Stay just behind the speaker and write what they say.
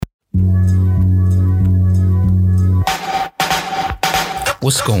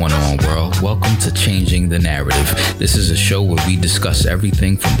What's going on, world? Welcome to Changing the Narrative. This is a show where we discuss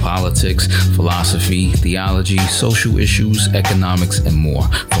everything from politics, philosophy, theology, social issues, economics, and more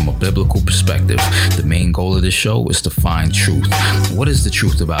from a biblical perspective. The main goal of this show is to find truth. What is the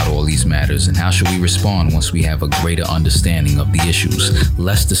truth about all these matters, and how should we respond once we have a greater understanding of the issues?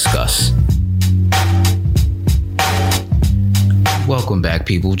 Let's discuss. Welcome back,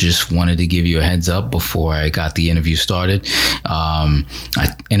 people. Just wanted to give you a heads up before I got the interview started. I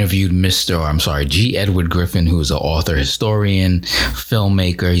interviewed G. Edward Griffin, who is an author, historian,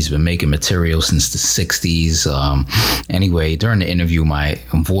 filmmaker. He's been making material since the 60s. Anyway, during the interview, my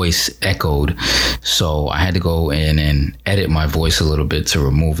voice echoed, so I had to go in and edit my voice a little bit to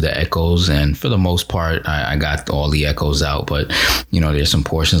remove the echoes. And for the most part, I got all the echoes out, but there's some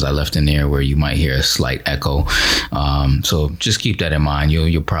portions I left in there where you might hear a slight echo. So just keep that in mind.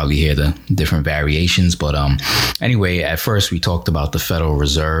 You'll probably hear the different variations. But anyway, at first we talked about the Federal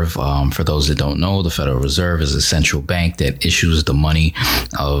Reserve. For those that don't know, the Federal Reserve is a central bank that issues the money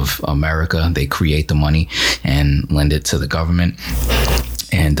of America. They create the money and lend it to the government.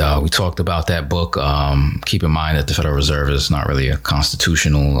 And we talked about that book. Keep in mind that the Federal Reserve is not really a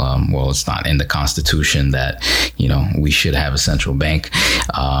constitutional, it's not in the Constitution that, we should have a central bank.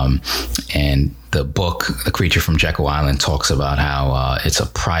 And the book, The Creature from Jekyll Island, talks about how it's a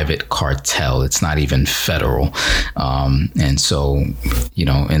private cartel. It's not even federal. And so,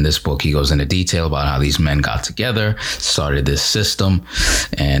 in this book, he goes into detail about how these men got together, started this system,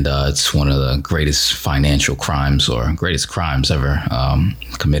 and it's one of the greatest financial crimes or greatest crimes ever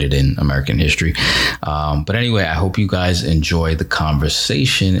committed in American history. But anyway, I hope you guys enjoy the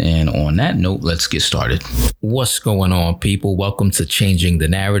conversation. And on that note, let's get started. What's going on, people? Welcome to Changing the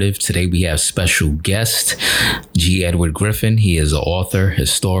Narrative. Today we have special guest, G. Edward Griffin. He is an author,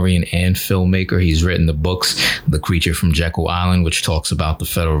 historian, and filmmaker. He's written the books The Creature from Jekyll Island, which talks about the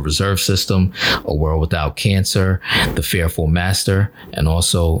Federal Reserve System, A World Without Cancer, The Fearful Master, and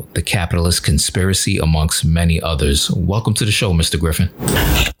also The Capitalist Conspiracy, amongst many others. Welcome to the show, Mr. Griffin.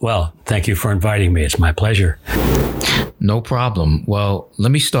 Well, thank you for inviting me. It's my pleasure. No problem. Well,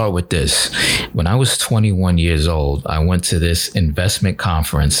 let me start with this. When I was 21 years old, I went to this investment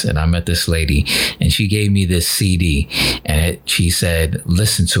conference and I met this lady, and she gave me this CD, and she said,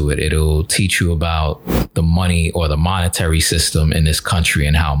 listen to it. It'll teach you about the money or the monetary system in this country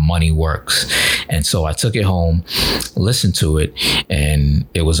and how money works. And so I took it home, listened to it, and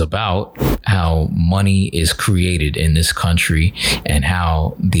it was about how money is created in this country and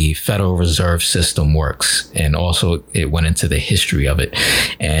how the Federal Reserve System works. And also it went into the history of it.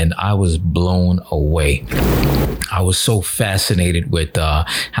 And I was blown away. I was so fascinated with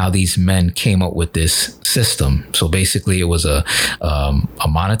how these men came up with this system. So basically it was a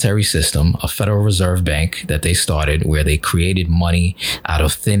monetary system, a Federal Reserve Bank that they started, where they created money out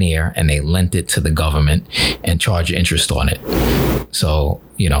of thin air and they lent it to the government and charged interest on it. So,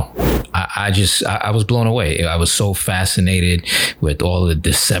 I was blown away. I was so fascinated with all the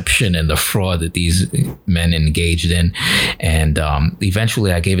deception and the fraud that these men engaged in. And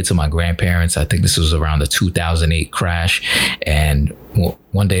eventually I gave it to my grandparents. I think this was around the 2008 crash. And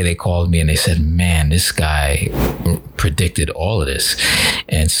one day they called me and they said, man, this guy predicted all of this.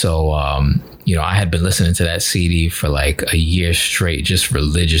 And so, I had been listening to that CD for like a year straight, just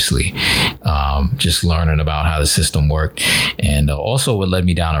religiously, just learning about how the system worked. And also it led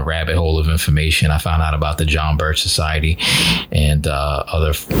me down a rabbit hole of information. I found out about the John Birch Society and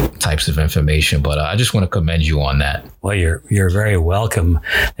other types of information. But I just want to commend you on that. Well, you're very welcome.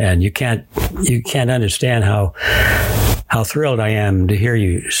 And you can't understand how thrilled I am to hear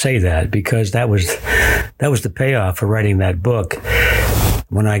you say that, because that was the payoff for writing that book.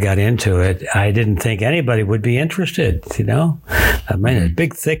 When I got into it, I didn't think anybody would be interested, I mean, a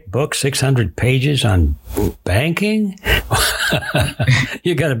big, thick book, 600 pages on banking.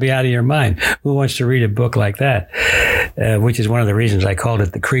 You got to be out of your mind. Who wants to read a book like that? Which is one of the reasons I called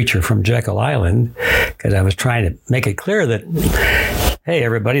it The Creature from Jekyll Island, because I was trying to make it clear that, hey,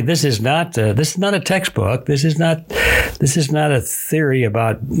 everybody, this is not a textbook. This is not a theory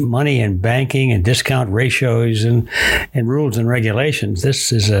about money and banking and discount ratios and rules and regulations.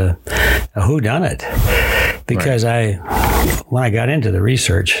 This is a whodunit. Because when I got into the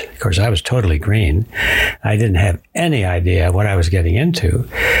research, course, I was totally green. I didn't have any idea what I was getting into,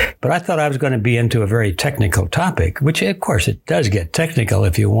 but I thought I was going to be into a very technical topic, which, of course, it does get technical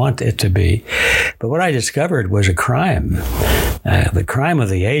if you want it to be. But what I discovered was a crime, the crime of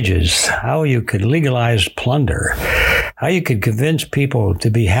the ages, how you could legalize plunder, how you could convince people to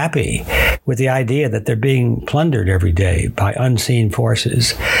be happy with the idea that they're being plundered every day by unseen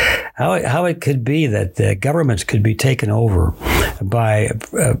forces, how it could be that governments could be taken over by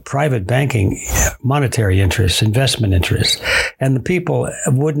private banking, monetary interests, investment interests, and the people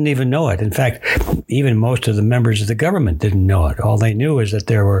wouldn't even know it. In fact, even most of the members of the government didn't know it. All they knew is that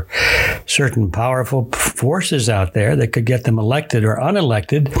there were certain powerful forces out there that could get them elected or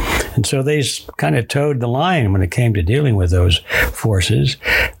unelected, and so they kind of towed the line when it came to dealing with those forces.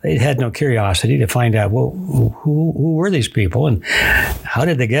 They had no curiosity to find out, well, who were these people and how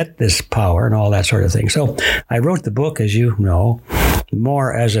did they get this power and all that sort of thing. So I wrote the book, as you know,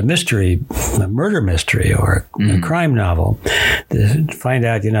 more as a mystery, a murder mystery or a crime novel, to find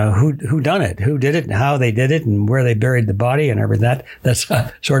out, who done it, who did it, and how they did it, and where they buried the body, and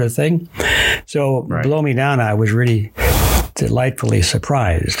that sort of thing. So Blow Me Down, I was really delightfully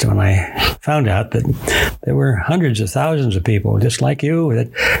surprised when I found out that there were hundreds of thousands of people just like you that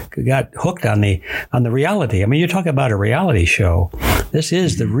got hooked on the reality. I mean, you talk about a reality show. This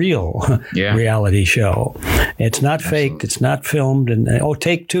is the real reality show. It's not faked. It's not filmed. And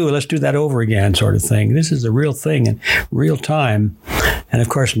take two. Let's do that over again, sort of thing. This is the real thing in real time. And of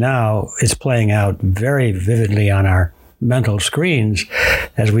course, now it's playing out very vividly on our mental screens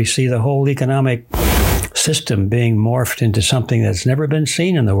as we see the whole economic system being morphed into something that's never been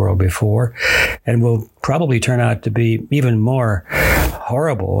seen in the world before and will probably turn out to be even more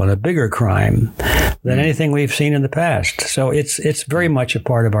horrible and a bigger crime than anything we've seen in the past. So it's very much a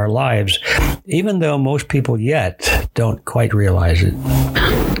part of our lives, even though most people yet don't quite realize it.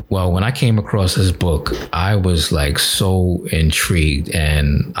 Well, when I came across this book, I was like so intrigued,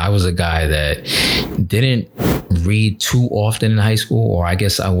 and I was a guy that didn't read too often in high school, or I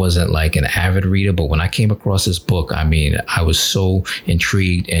guess I wasn't like an avid reader, but when I came across this book, I mean, I was so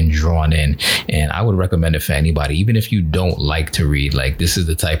intrigued and drawn in, and I would recommend it for anybody, even if you don't like to read. Like, this is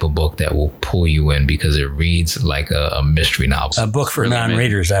the type of book that will pull you in because it reads like a mystery novel. A book for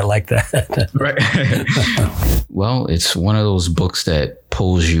non-readers. I like that. Right. Well, it's one of those books that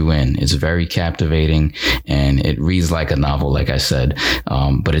pulls you in. It's very captivating, and it reads like a novel, like I said,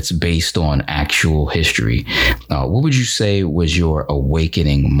 but it's based on actual history. What would you say was your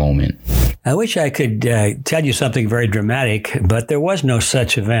awakening moment? I wish I could tell you something very dramatic, but there was no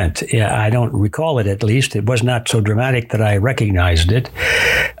such event. I don't recall it, at least. It was not so dramatic that I recognized it.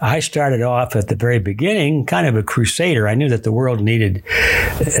 I started off at the very beginning, kind of a crusader. I knew that the world needed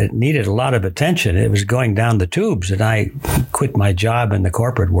a lot of attention. It was going down the tubes, and I quit my job in the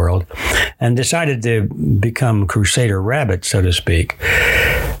corporate world and decided to become Crusader Rabbit, so to speak.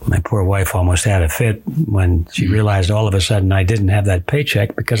 My poor wife almost had a fit when she realized all of a sudden I didn't have that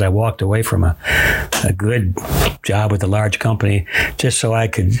paycheck because I walked away from a good job with a large company just so I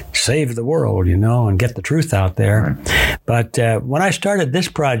could save the world, and get the truth out there. But when I started this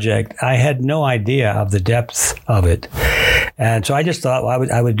project, I had no idea of the depth of it. And so I just thought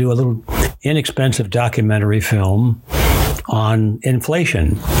I would do a little inexpensive documentary film on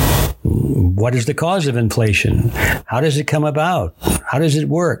inflation. What is the cause of inflation? How does it come about? How does it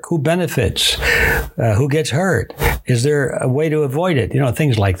work? Who benefits? Who gets hurt? Is there a way to avoid it?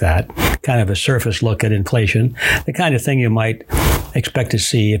 Things like that. Kind of a surface look at inflation. The kind of thing you might expect to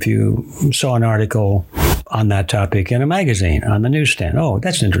see if you saw an article on that topic in a magazine, on the newsstand. Oh,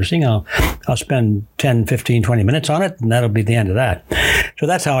 that's interesting. I'll spend 10, 15, 20 minutes on it, and that'll be the end of that. So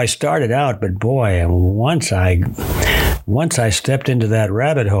that's how I started out. But boy, once I stepped into that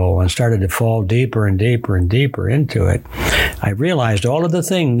rabbit hole and started to fall deeper and deeper and deeper into it, I realized all of the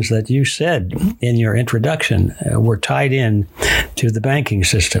things that you said in your introduction were tied in to the banking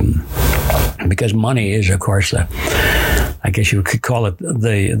system. Because money is, of course, I guess you could call it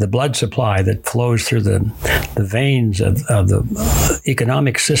the blood supply that flows through the veins of the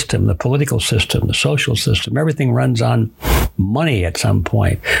economic system, the political system, the social system. Everything runs on money at some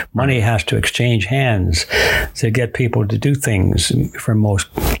point. Money has to exchange hands to get people to do things in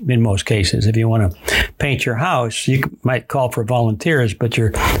most cases. If you want to paint your house, you might call for volunteers, but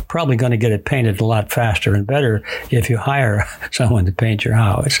you're probably going to get it painted a lot faster and better if you hire someone to paint your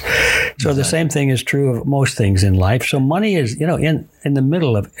house. So the same thing is true of most things in life. So money is, in the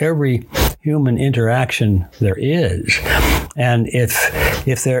middle of every human interaction there is. And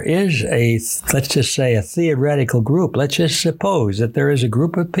if there is let's just say a theoretical group, let's just suppose that there is a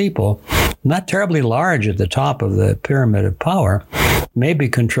group of people, not terribly large at the top of the pyramid of power, maybe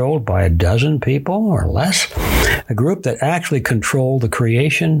controlled by a dozen people or less, a group that actually control the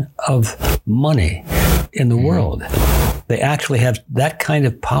creation of money in the world. They actually have that kind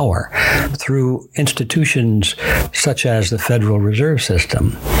of power through institutions such as the Federal Reserve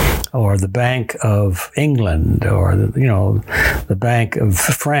System, or the Bank of England, or the Bank of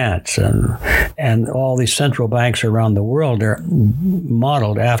France, and all these central banks around the world are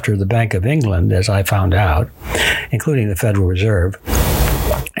modeled after the Bank of England, as I found out, including the Federal Reserve.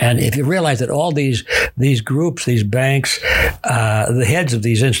 And if you realize that all these groups, these banks, the heads of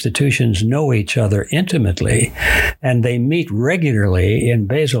these institutions know each other intimately, and they meet regularly in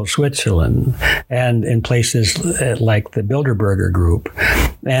Basel, Switzerland, and in places like the Bilderberger Group,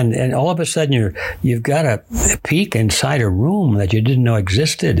 and all of a sudden you've got a peek inside a room that you didn't know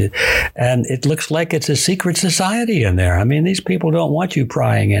existed, and it looks like it's a secret society in there. I mean, these people don't want you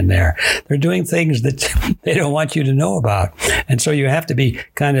prying in there. They're doing things that they don't want you to know about, and so you have to be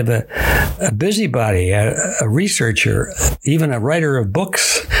kind of a busybody, a researcher, even a writer of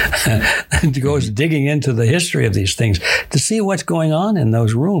books, and goes digging into the history of these things to see what's going on in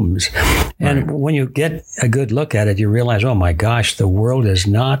those rooms. And when you get a good look at it, you realize, oh my gosh, the world is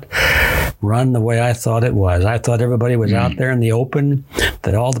not run the way I thought it was. I thought everybody was out there in the open,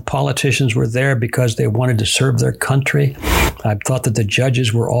 that all the politicians were there because they wanted to serve their country. I thought that the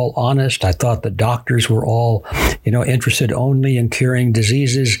judges were all honest. I thought the doctors were all, interested only in curing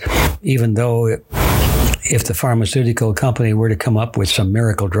diseases, even though if the pharmaceutical company were to come up with some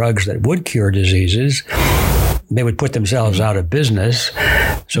miracle drugs that would cure diseases, they would put themselves out of business.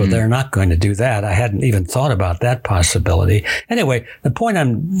 So they're not going to do that. I hadn't even thought about that possibility. Anyway, the point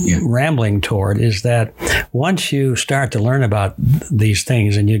I'm rambling toward is that once you start to learn about these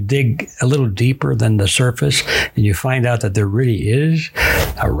things and you dig a little deeper than the surface and you find out that there really is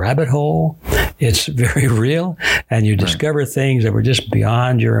a rabbit hole, it's very real, and you discover things that were just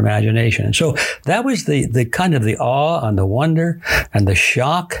beyond your imagination. And so that was the kind of the awe and the wonder and the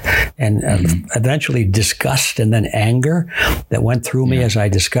shock and eventually disgust and then anger that went through me as I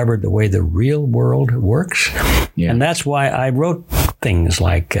discovered the way the real world works. And that's why I wrote things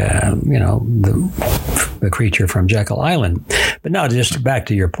like, the creature from Jekyll Island. But now, just back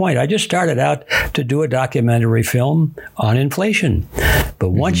to your point, I just started out to do a documentary film on inflation. But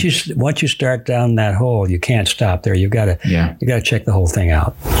once you start down that hole, you can't stop there. You got to check the whole thing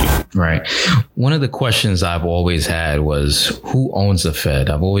out. Right. One of the questions I've always had was, who owns the Fed?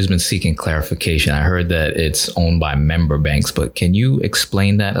 I've always been seeking clarification. I heard that it's owned by member banks, but can you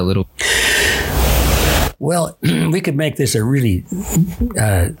explain that a little? Well, we could make this a really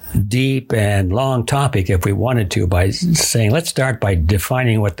deep and long topic if we wanted to by saying, let's start by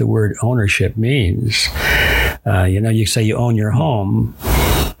defining what the word ownership means. You say you own your home,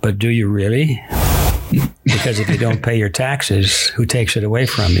 but do you really? Because if you don't pay your taxes, who takes it away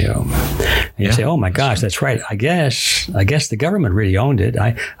from you? And you say, oh my gosh, that's right. I guess the government really owned it.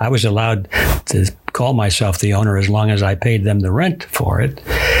 I was allowed to call myself the owner as long as I paid them the rent for it.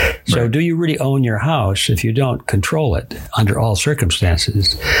 So do you really own your house if you don't control it under all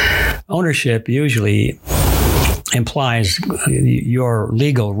circumstances? Ownership usually implies your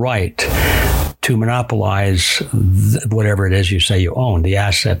legal right to monopolize whatever it is you say you own, the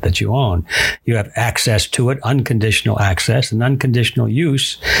asset that you own. You have access to it, unconditional access and unconditional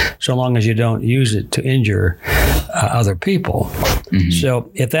use, so long as you don't use it to injure other people.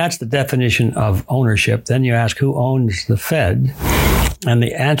 So if that's the definition of ownership, then you ask, who owns the Fed? And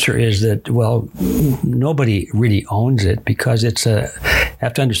the answer is that, well, nobody really owns it because you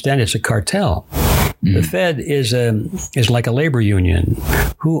have to understand it's a cartel. The Fed is like a labor union.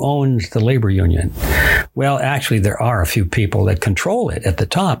 Who owns the labor union? Well, actually, there are a few people that control it at the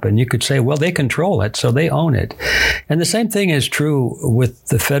top. And you could say, well, they control it, so they own it. And the same thing is true with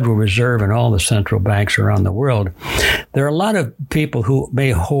the Federal Reserve and all the central banks around the world. There are a lot of people who may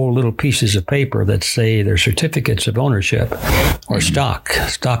hold little pieces of paper that say they're certificates of ownership or stock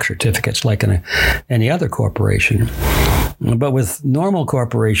certificates like in any other corporation. But with normal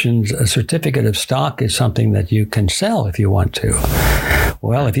corporations, a certificate of stock is something that you can sell if you want to.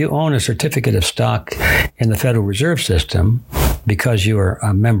 Well, if you own a certificate of stock in the Federal Reserve System because you are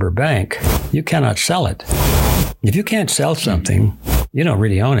a member bank, you cannot sell it. If you can't sell something, you don't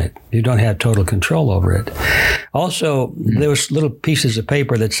really own it. You don't have total control over it. Also, those little pieces of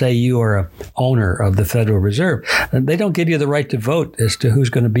paper that say you are an owner of the Federal Reserve, they don't give you the right to vote as to who's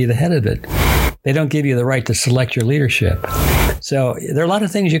going to be the head of it. They don't give you the right to select your leadership. So there are a lot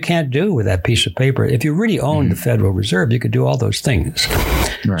of things you can't do with that piece of paper. If you really owned the Federal Reserve, you could do all those things.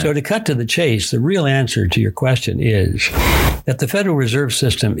 Right. So to cut to the chase, the real answer to your question is that the Federal Reserve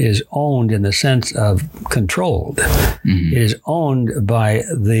System is owned in the sense of controlled. It is owned by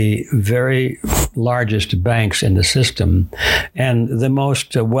the very largest banks in the system and the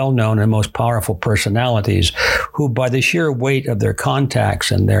most well-known and most powerful personalities who, by the sheer weight of their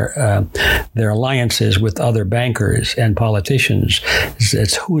contacts and their alliances with other bankers and politicians,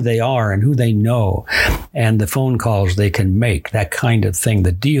 it's who they are and who they know and the phone calls they can make, that kind of thing,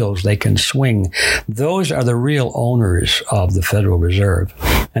 the deals they can swing. Those are the real owners of the Federal Reserve.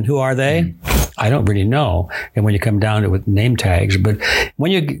 And who are they? I don't really know. And when you come down to it with name tags, but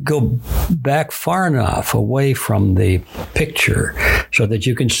when you go back far enough away from the picture so that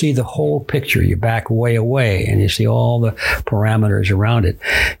you can see the whole picture, you back way away and you see all the parameters around it,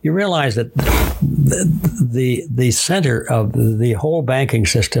 you realize that the center of the whole banking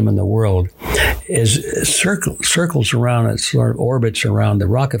system in the world is circles around it, sort of orbits around the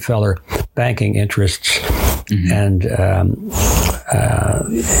Rockefeller banking interests. And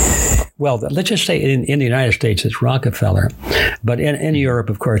well, let's just say in the United States, it's Rockefeller, but in Europe,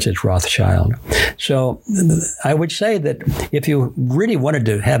 of course, it's Rothschild. So I would say that if you really wanted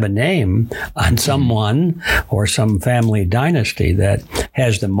to have a name on someone or some family dynasty that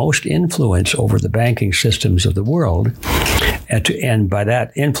has the most influence over the banking systems of the world, and by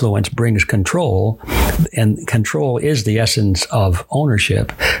that influence brings control, and control is the essence of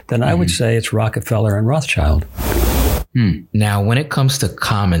ownership, then I would say it's Rockefeller and Rothschild. Now, when it comes to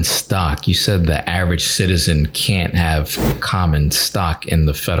common stock, you said the average citizen can't have common stock in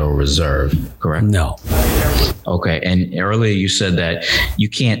the Federal Reserve, correct? No. Okay. And earlier you said that you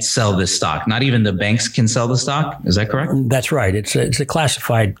can't sell this stock. Not even the banks can sell the stock. Is that correct? That's right. It's a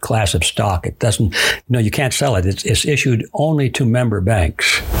classified class of stock. It doesn't, you can't sell it. It's issued only to member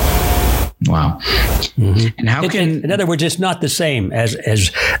banks. Wow. And how can... In other words, it's not the same as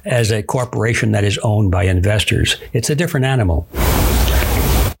a corporation that is owned by investors. It's a different animal.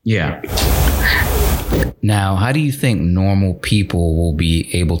 Yeah. Now, how do you think normal people will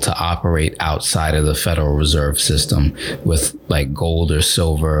be able to operate outside of the Federal Reserve System with like gold or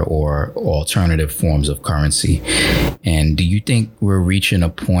silver or alternative forms of currency? And do you think we're reaching a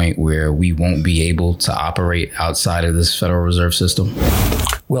point where we won't be able to operate outside of this Federal Reserve System?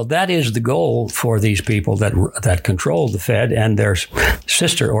 Well, that is the goal for these people that control the Fed and their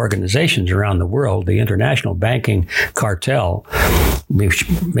sister organizations around the world, the international banking cartel. We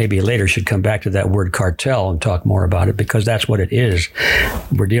maybe later should come back to that word cartel and talk more about it, because that's what it is.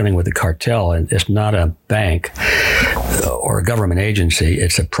 We're dealing with a cartel, and it's not a bank or a government agency.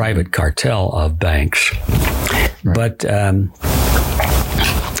 It's a private cartel of banks. Right. But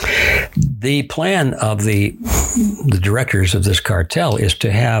the plan of the directors of this cartel is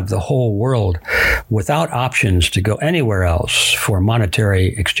to have the whole world without options to go anywhere else for monetary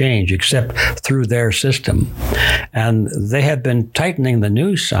exchange except through their system. And they have been tightening the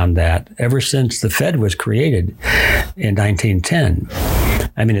noose on that ever since the Fed was created in 1910.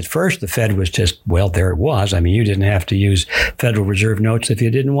 I mean, at first, the Fed was just, well, there it was. I mean, you didn't have to use Federal Reserve notes if you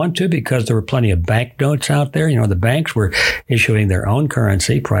didn't want to, because there were plenty of bank notes out there. The banks were issuing their own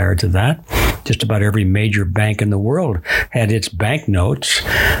currency prior to that. Just about every major bank in the world had its bank notes,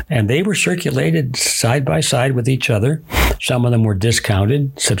 and they were circulated side by side with each other. Some of them were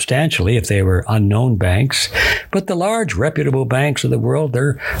discounted substantially if they were unknown banks. But the large, reputable banks of the world,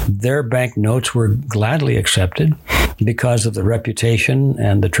 their bank notes were gladly accepted because of the reputation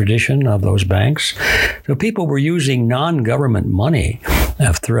and the tradition of those banks. So people were using non-government money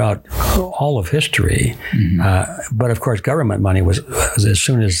throughout all of history. But of course, government money was as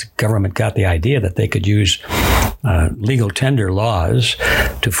soon as government got the idea that they could use legal tender laws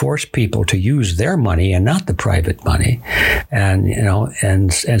to force people to use their money and not the private money,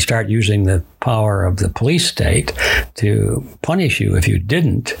 and start using the power of the police state to punish you if you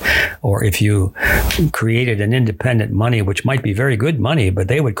didn't, or if you created an independent money, which might be very good money, but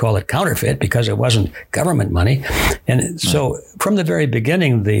they would call it counterfeit because it wasn't government money. And so from the very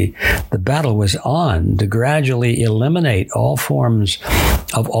beginning, the battle was on to gradually eliminate all forms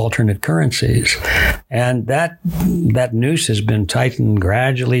of alternate currencies. And that noose has been tightened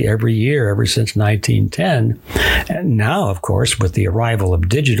gradually every year ever since 1910. And now, of course, with the arrival of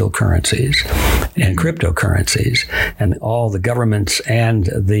digital currencies and cryptocurrencies, and all the governments and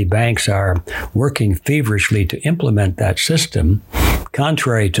the banks are working feverishly to implement that system,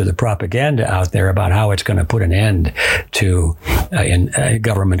 contrary to the propaganda out there about how it's going to put an end to in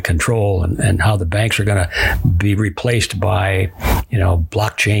government control and how the banks are going to be replaced by,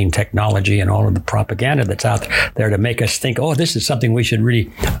 blockchain technology and all of the propaganda that's out there to make us think, oh, this is something we should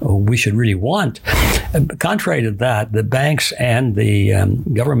really want. Contrary to that, the banks and the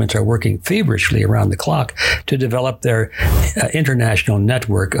governments are working feverishly around the clock to develop their international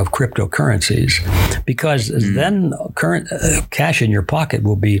network of cryptocurrencies, because then current cash in your pocket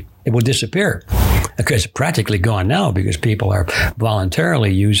will disappear. Because it's practically gone now, because people are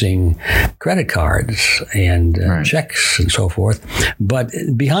voluntarily using credit cards and checks and so forth. But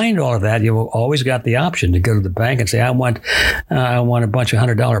behind all of that, you've always got the option to go to the bank and say, I want a bunch of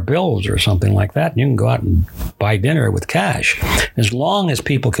 $100 bills or something like that. And you can go out and buy dinner with cash. As long as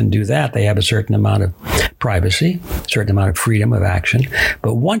people can do that, they have a certain amount of privacy, a certain amount of freedom of action.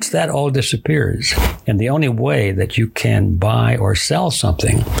 But once that all disappears, and the only way that you can buy or sell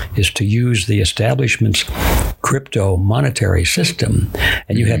something is to use the establishment's crypto monetary system,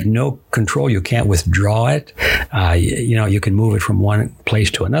 and you have no control. You can't withdraw it. You can move it from one place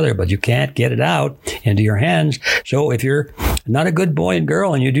to another, but you can't get it out into your hands. So if you're not a good boy and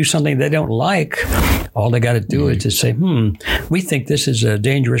girl and you do something they don't like, all they got to do is to say, we think this is a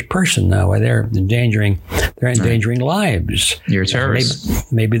dangerous person now. They're endangering lives. You're a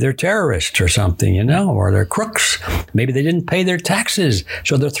terrorist. Maybe they're terrorists or something, or they're crooks. Maybe they didn't pay their taxes,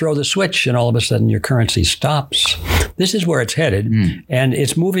 so they'll throw the switch and all of a sudden your currency stops. This is where it's headed, and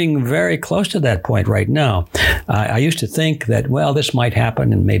it's moving very close to that point right now. I used to think that, this might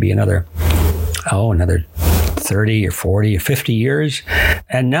happen in maybe another 30 or 40 or 50 years.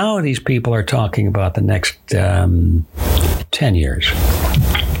 And now these people are talking about the next 10 years.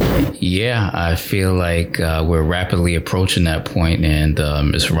 Yeah, I feel like we're rapidly approaching that point, and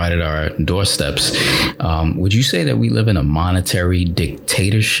it's right at our doorsteps. Would you say that we live in a monetary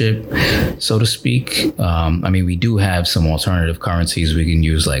dictatorship, so to speak? We do have some alternative currencies we can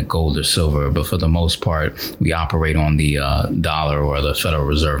use, like gold or silver, but for the most part, we operate on the dollar or the Federal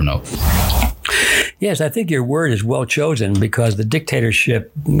Reserve note. Yes, I think your word is well chosen, because the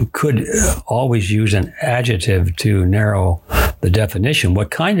dictatorship could always use an adjective to narrow the definition. What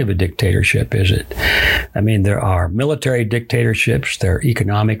kind of a dictatorship is it? There are military dictatorships, there are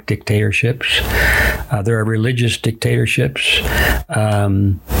economic dictatorships, there are religious dictatorships.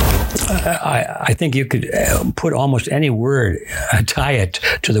 I think you could put almost any word, tie it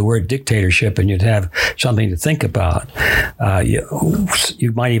to the word dictatorship, and you'd have something to think about.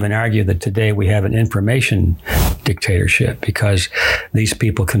 You might even argue that today we have an information dictatorship, because these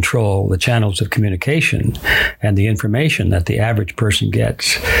people control the channels of communication, and the information that the average person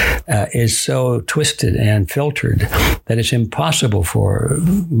gets is so twisted and filtered that it's impossible for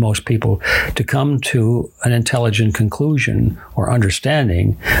most people to come to an intelligent conclusion or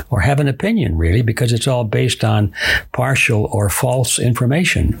understanding or have an opinion, really, because it's all based on partial or false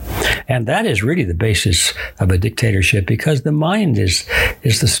information. And that is really the basis of a dictatorship, because the mind is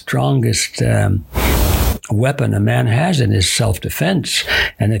the strongest weapon a man has in his self-defense.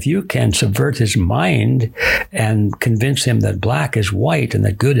 And if you can subvert his mind and convince him that black is white and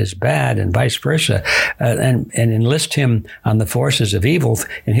that good is bad and vice versa, and enlist him on the forces of evil,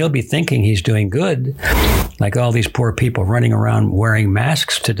 and he'll be thinking he's doing good, like all these poor people running around wearing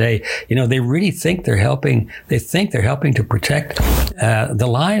masks today. They really think they're helping. They think they're helping to protect the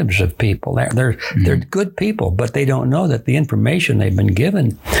lives of people. They're good people, but they don't know that the information they've been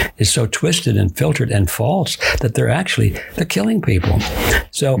given is so twisted and filtered and false that they're killing people.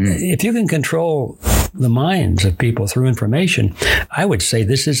 So if you can control the minds of people through information, I would say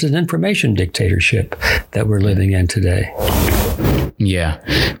this is an information dictatorship that we're living in today. Yeah.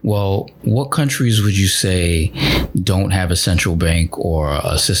 Well, what countries would you say don't have a central bank or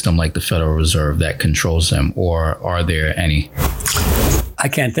a system like the Federal Reserve that controls them, or are there any? I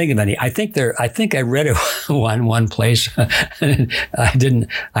can't think of any. I think I read it one place. I'd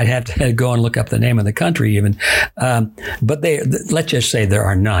have to go and look up the name of the country even. But let's just say there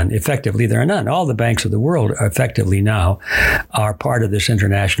are none. Effectively, there are none. All the banks of the world effectively now are part of this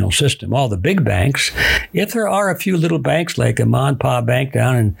international system. All the big banks, if there are a few little banks like a Ma and Pa bank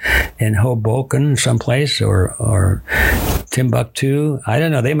down in Hoboken someplace, or Timbuktu, I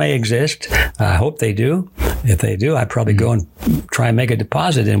don't know, they may exist. I hope they do. If they do, I'd probably go and try and make a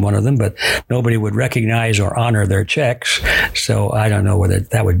deposit in one of them, but nobody would recognize or honor their checks. So I don't know whether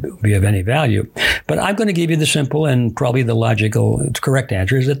that would be of any value. But I'm going to give you the simple and probably the logical, correct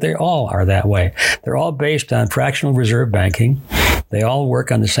answer is that they all are that way. They're all based on fractional reserve banking. They all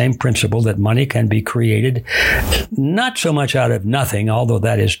work on the same principle that money can be created, not so much out of nothing, although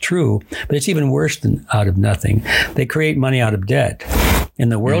that is true, but it's even worse than out of nothing. They create money out of debt. In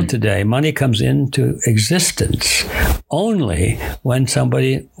the world today, money comes into existence only when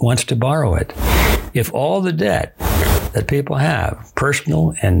somebody wants to borrow it. If all the debt that people have,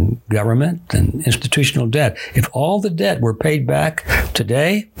 personal and government and institutional debt, if all the debt were paid back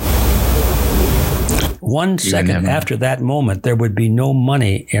today, 1 second after that moment, there would be no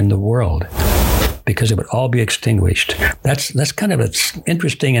money in the world, because it would all be extinguished. That's kind of an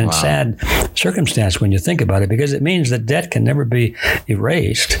interesting and sad circumstance when you think about it, because it means that debt can never be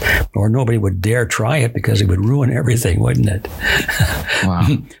erased, or nobody would dare try it because it would ruin everything, wouldn't it? Wow.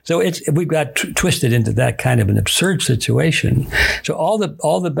 So we've got twisted into that kind of an absurd situation. So all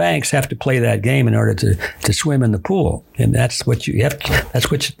the banks have to play that game in order to swim in the pool, and that's what you have.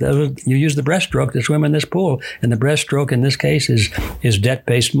 You use the breaststroke to swim in this pool, and the breaststroke in this case is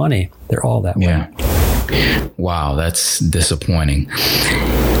debt-based money. They're all that way. Yeah. Wow, that's disappointing.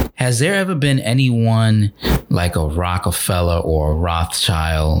 Has there ever been anyone like a Rockefeller or a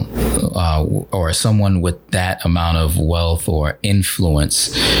Rothschild or someone with that amount of wealth or influence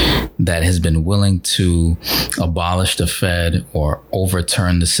that has been willing to abolish the Fed or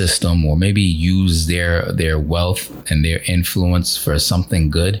overturn the system, or maybe use their wealth and their influence for something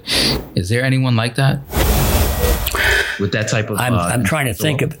good? Is there anyone like that? With that type of... I'm trying to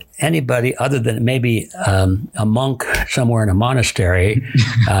think of anybody other than maybe a monk somewhere in a monastery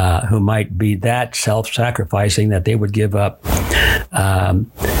who might be that self-sacrificing that they would give up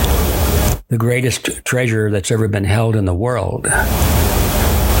the greatest treasure that's ever been held in the world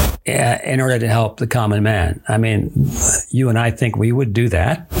in order to help the common man. I mean, you and I think we would do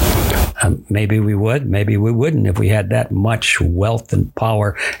that. Maybe we would, maybe we wouldn't, if we had that much wealth and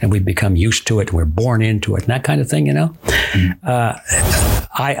power and we'd become used to it and we're born into it and that kind of thing, you know?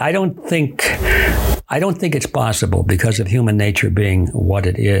 I don't think it's possible because of human nature being what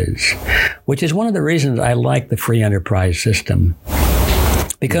it is, which is one of the reasons I like the free enterprise system.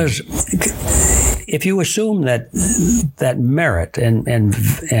 Because if you assume that merit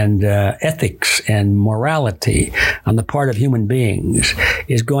and ethics and morality on the part of human beings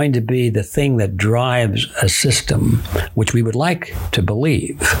is going to be the thing that drives a system, which we would like to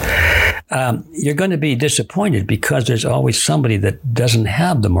believe, you're going to be disappointed because there's always somebody that doesn't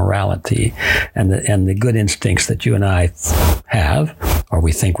have the morality and the good instincts that you and I have, or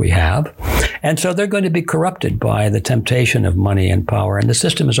we think we have. And so they're going to be corrupted by the temptation of money and power, and the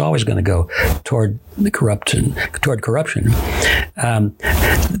system is always going to go toward corruption.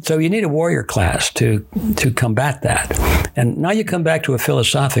 So you need a warrior class to combat that. And now you come back to a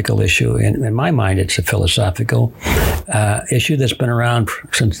philosophical issue. In my mind, it's a philosophical issue that's been around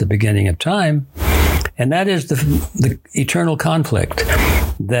since the beginning of time, and that is the eternal conflict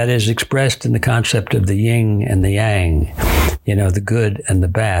that is expressed in the concept of the yin and the yang, you know, the good and the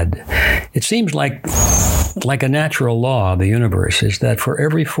bad. It seems like a natural law of the universe is that for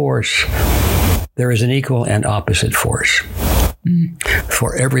every force, there is an equal and opposite force.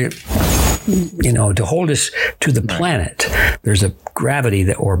 For every, to hold us to the planet, there's a gravity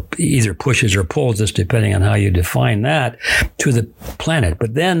that or either pushes or pulls us, depending on how you define that, to the planet.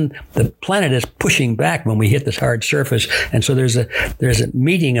 But then the planet is pushing back when we hit this hard surface. And so there's a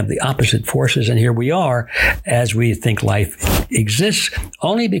meeting of the opposite forces. And here we are as we think life exists,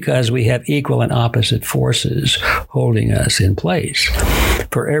 only because we have equal and opposite forces holding us in place.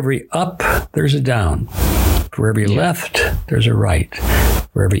 For every up, there's a down. For every left, there's a right.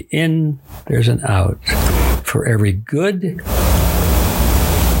 For every in, there's an out. For every good,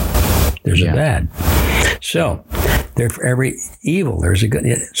 there's a bad. So, for every evil, there's a good.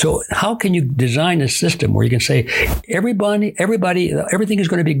 So, how can you design a system where you can say everybody, everything is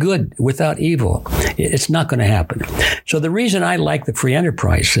going to be good without evil? It's not going to happen. So, the reason I like the free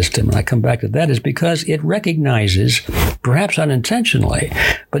enterprise system, and I come back to that, is because it recognizes, perhaps unintentionally,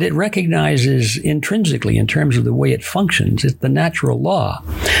 but it recognizes intrinsically in terms of the way it functions, it's the natural law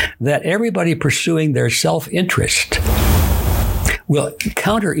that everybody pursuing their self-interest will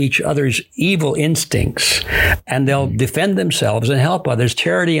counter each other's evil instincts, and they'll defend themselves and help others.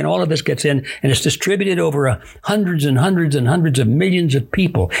 Charity and all of this gets in, and it's distributed over hundreds and hundreds and hundreds of millions of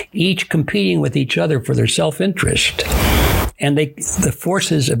people, each competing with each other for their self-interest. And the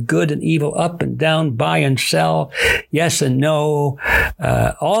forces of good and evil, up and down, buy and sell, yes and no,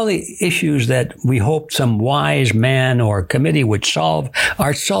 all the issues that we hoped some wise man or committee would solve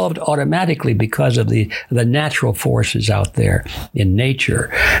are solved automatically because of the natural forces out there in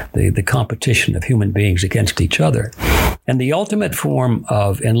nature, the competition of human beings against each other. And the ultimate form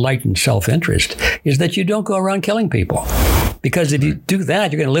of enlightened self-interest is that you don't go around killing people. because if you do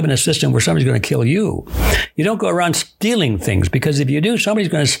that, you're going to live in a system where somebody's going to kill you. You don't go around stealing things, because if you do, somebody's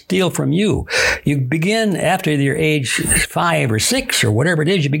going to steal from you. You begin after your age 5 or 6 or whatever it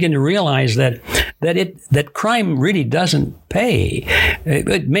is, you begin to realize that crime really doesn't pay.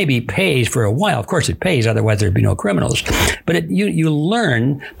 It maybe pays for a while. Of course it pays, otherwise there'd be no criminals. But you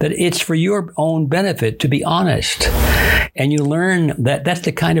learn that it's for your own benefit to be honest. And you learn that that's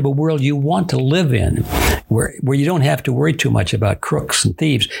the kind of a world you want to live in, where you don't have to worry too much about crooks and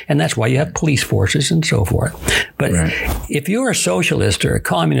thieves. And that's why you have police forces and so forth. But if you're a socialist or a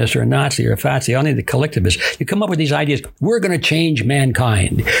communist or a Nazi or a Fazi, only the collectivist, you come up with these ideas. We're going to change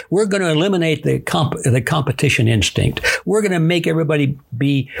mankind. We're going to eliminate the competition instinct. We're going to make everybody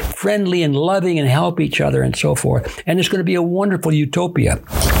be friendly and loving and help each other and so forth. And it's going to be a wonderful utopia.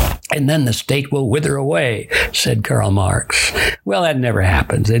 And then the state will wither away, said Karl Marx. Well, that never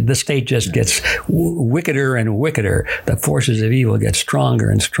happens. The state just gets wickeder and wickeder. The forces of evil get stronger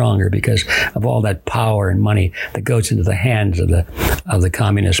and stronger because of all that power and money that goes into the hands of the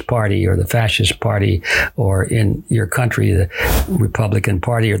Communist Party or the Fascist Party, or in your country, the Republican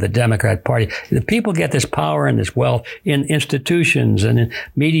Party or the Democrat Party. The people get this power and this wealth in institutions and in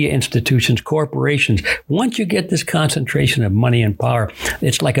media institutions, corporations. Once you get this concentration of money and power,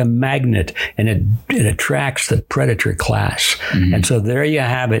 it's like a magnet, and it attracts the predator class. Mm-hmm. And so there you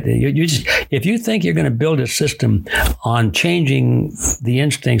have it. If you think you're going to build a system on changing the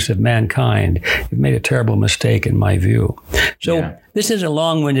instincts of mankind, you've made a terrible mistake in my view. So this is a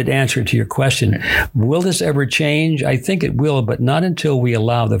long-winded answer to your question. Will this ever change? I think it will, but not until we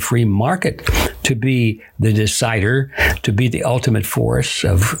allow the free market to be the decider, to be the ultimate force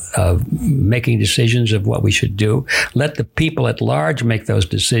of making decisions of what we should do. Let the people at large make those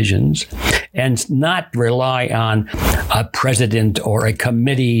decisions and not rely on a president or a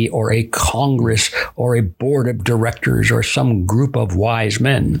committee or a Congress or a board of directors or some group of wise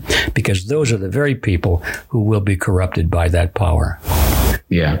men, because those are the very people who will be corrupted by that power.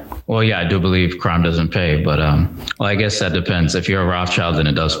 Yeah. Well, yeah, I do believe crime doesn't pay, but well, I guess that depends. If you're a Rothschild, then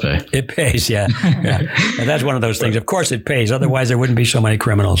it does pay. It pays, yeah. And that's one of those things. Of course it pays. Otherwise, there wouldn't be so many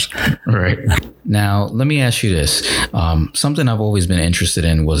criminals. Right. Now, let me ask you this. Something I've always been interested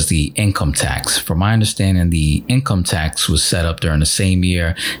in was the income tax. From my understanding, the income tax was set up during the same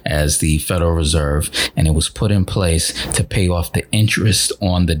year as the Federal Reserve, and it was put in place to pay off the interest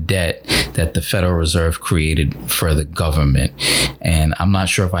on the debt that the Federal Reserve created for the government. And I'm not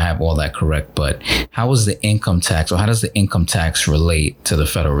sure if I have all that correct, but how is the income tax, or how does the income tax relate to the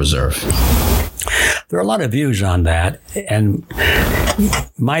Federal Reserve? There are a lot of views on that, and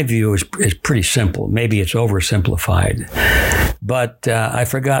my view is pretty simple. Maybe it's oversimplified, but I've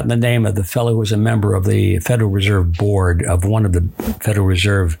forgotten the name of the fellow who was a member of the Federal Reserve Board of one of the Federal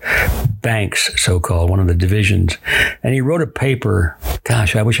Reserve banks, so-called, one of the divisions, and he wrote a paper.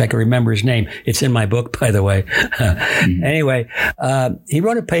 Gosh, I wish I could remember his name. It's in my book, by the way. Anyway, he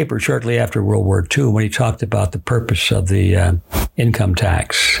wrote a paper shortly after World War II when he talked about the purpose of the income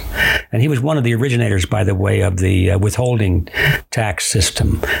tax. And he was one of the originators, by the way, of the withholding tax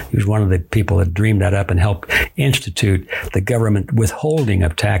system. He was one of the people that dreamed that up and helped institute the government withholding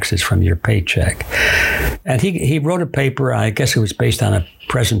of taxes from your paycheck. And he wrote a paper, I guess it was based on a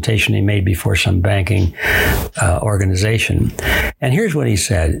presentation he made before some banking organization. And here's what he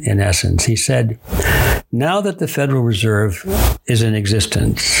said, in essence. He said, now that the Federal Reserve is in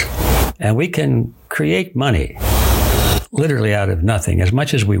existence and we can create money literally out of nothing as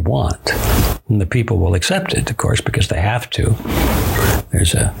much as we want, and the people will accept it, of course, because they have to.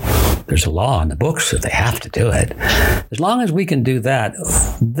 There's a law in the books that they have to do it. As long as we can do that,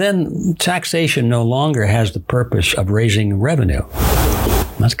 then taxation no longer has the purpose of raising revenue.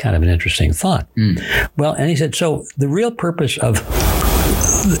 That's kind of an interesting thought. Well, and he said, so the real purpose of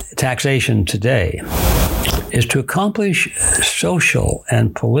taxation today is to accomplish social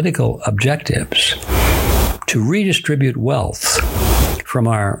and political objectives, to redistribute wealth from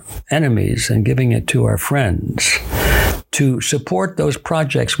our enemies and giving it to our friends, to support those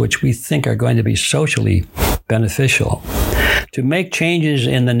projects which we think are going to be socially beneficial, to make changes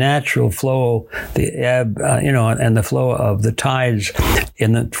in the natural flow, the ebb, and the flow of the tides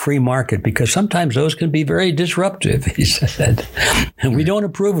in the free market, because sometimes those can be very disruptive, he said, and we don't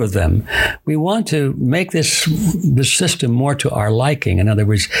approve of them. We want to make the system more to our liking. In other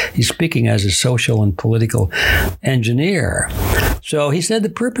words, he's speaking as a social and political engineer. So he said the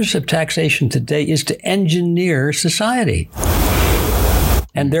purpose of taxation today is to engineer society.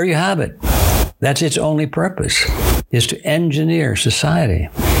 And there you have it. That's its only purpose, is to engineer society.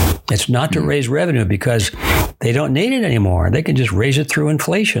 It's not to raise revenue because they don't need it anymore. They can just raise it through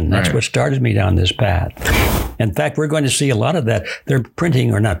inflation. That's what started me down this path. In fact, we're going to see a lot of that. They're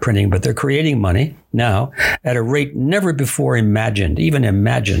printing, or not printing, but they're creating money now at a rate never before imagined, even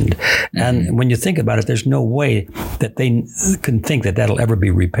imagined. And when you think about it, there's no way that they can think that that'll ever be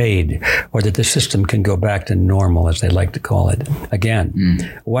repaid, or that the system can go back to normal, as they like to call it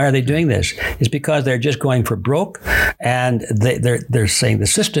again. Why are they doing this? It's because they're just going for broke, and they're saying the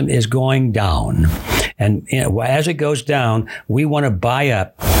system is going down. And as it goes down, we want to buy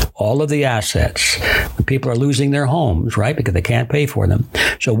up all of the assets. People are losing their homes, right? Because they can't pay for them.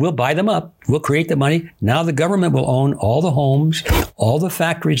 So we'll buy them up. We'll create the money. Now the government will own all the homes, all the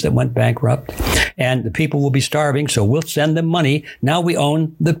factories that went bankrupt, and the people will be starving. So we'll send them money. Now we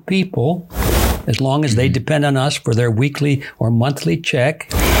own the people, as long as they depend on us for their weekly or monthly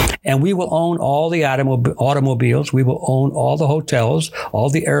check. And we will own all the automobiles. We will own all the hotels, all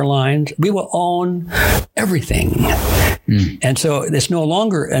the airlines. We will own everything. And so it's no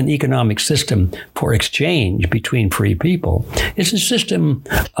longer an economic system for exchange between free people. It's a system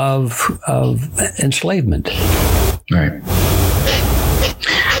of enslavement. Right.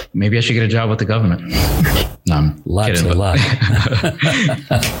 Maybe I should get a job with the government. No, I'm Lots kidding, of luck. I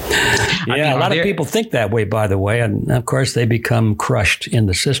mean, A lot of people think that way, by the way, and of course they become crushed in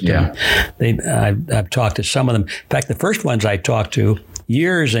the system. Yeah. I've talked to some of them. In fact, the first ones I talked to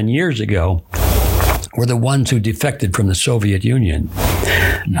years and years ago were the ones who defected from the Soviet Union.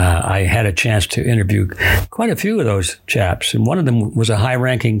 I had a chance to interview quite a few of those chaps, and one of them was a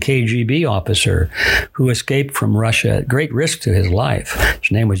high-ranking KGB officer who escaped from Russia at great risk to his life.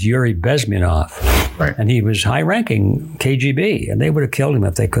 His name was Yuri Bezmenov. Right. And he was high-ranking KGB, and they would have killed him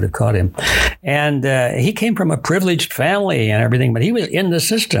if they could have caught him. And he came from a privileged family and everything, but he was in the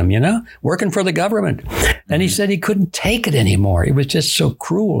system, working for the government. And he said he couldn't take it anymore. It was just so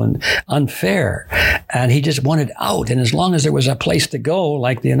cruel and unfair. And he just wanted out. And as long as there was a place to go,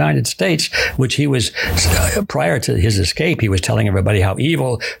 like the United States, which he was, prior to his escape, he was telling everybody how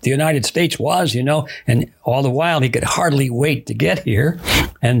evil the United States was, and all the while he could hardly wait to get here.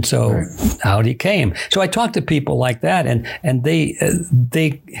 And so out he came. So I talked to people like that, and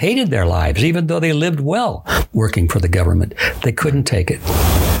they hated their lives, even though they lived well working for the government. They couldn't take it.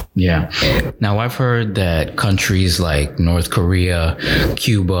 Yeah. Now, I've heard that countries like North Korea,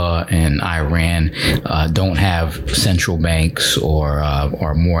 Cuba, and Iran don't have central banks or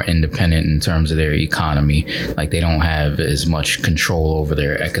are more independent in terms of their economy. Like they don't have as much control over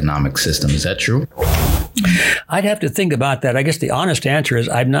their economic system. Is that true? I'd have to think about that. I guess the honest answer is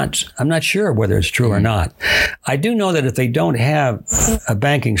I'm not sure whether it's true or not. I do know that if they don't have a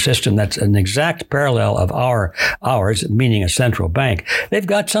banking system that's an exact parallel of ours, meaning a central bank, they've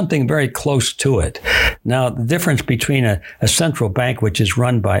got something very close to it. Now, the difference between a central bank, which is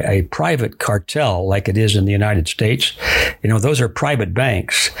run by a private cartel, like it is in the United States, those are private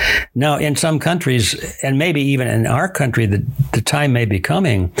banks. Now, in some countries, and maybe even in our country, the time may be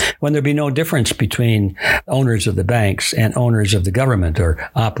coming when there'll be no difference between owners of the banks and owners of the government or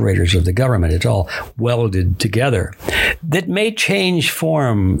operators of the government. It's all welded together. That may change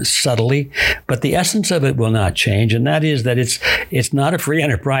form subtly, but the essence of it will not change, and that is that it's not a free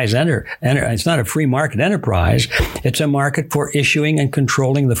enterprise. It's not a free market enterprise. It's a market for issuing and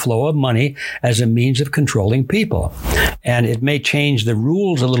controlling the flow of money as a means of controlling people. And it may change the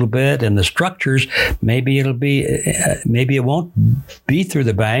rules a little bit and the structures. Maybe it won't be through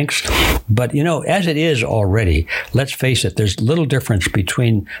the banks, but as it is already, let's face it, there's little difference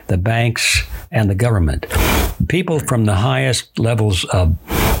between the banks and the government. People from the highest levels of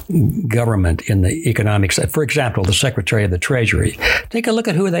government in the economics, for example, the Secretary of the Treasury, take a look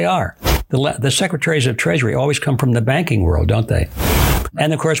at who they are. The Secretaries of Treasury always come from the banking world, don't they?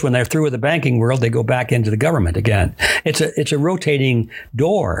 And of course, when they're through with the banking world, they go back into the government again. It's a rotating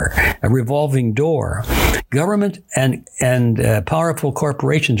door, a revolving door. Government and powerful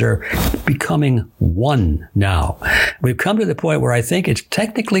corporations are becoming one now. We've come to the point where I think it's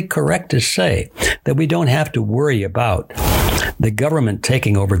technically correct to say that we don't have to worry about the government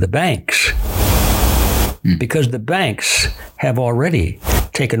taking over the banks, because the banks have already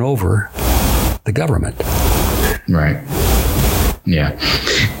taken over the government. Right. Yeah.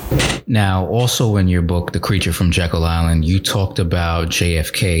 Now, also in your book, The Creature from Jekyll Island, you talked about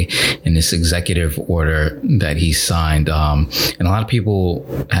JFK and this executive order that he signed. And a lot of people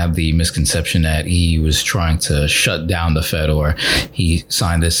have the misconception that he was trying to shut down the Fed, or he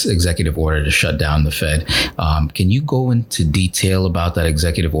signed this executive order to shut down the Fed. Can you go into detail about that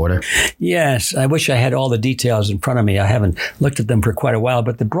executive order? Yes. I wish I had all the details in front of me. I haven't looked at them for quite a while,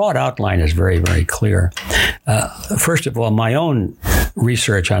 but the broad outline is very, very clear. First of all, my own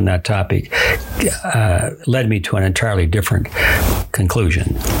research on that topic led me to an entirely different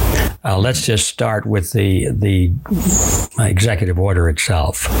conclusion. Let's just start with the executive order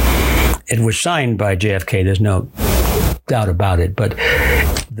itself. It was signed by JFK. There's no doubt about it. But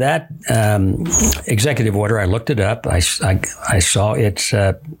that executive order, I looked it up. I saw its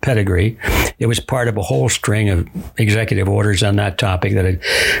pedigree. It was part of a whole string of executive orders on that topic that had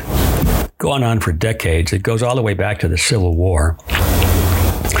gone on for decades. It goes all the way back to the Civil War,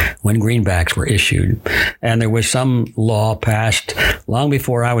 when greenbacks were issued. And there was some law passed long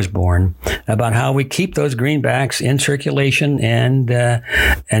before I was born about how we keep those greenbacks in circulation and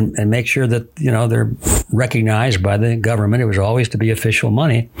make sure that, they're recognized by the government. It was always to be official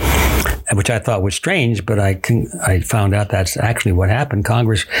money, which I thought was strange, but I found out that's actually what happened.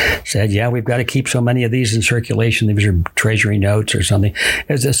 Congress said, yeah, we've got to keep so many of these in circulation. These are treasury notes or something.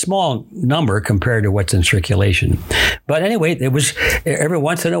 It's a small number compared to what's in circulation. But anyway, it was every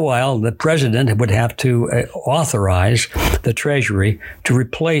once in a while, the president would have to authorize the Treasury to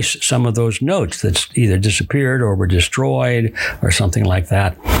replace some of those notes that either disappeared or were destroyed or something like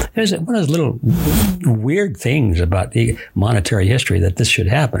that. There's one of those little weird things about the monetary history that this should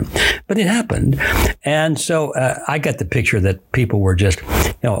happen. But it happened. And so I got the picture that people were just,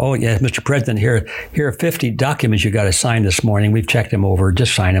 oh, yeah, Mr. President, here are 50 documents you got to sign this morning. We've checked them over.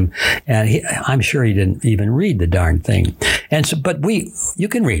 Just sign them. And I'm sure he didn't even read the darn thing. And so, but you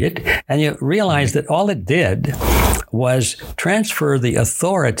can read it, and you realize that all it did was transfer the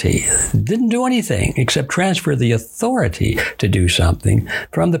authority. Didn't do anything except transfer the authority to do something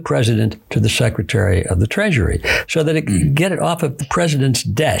from the president to the Secretary of the Treasury, so that it could get it off of the president's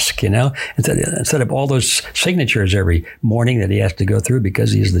desk, instead of all those signatures every morning that he has to go through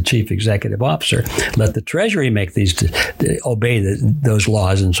because he's the chief executive officer. Let the Treasury make these, obey those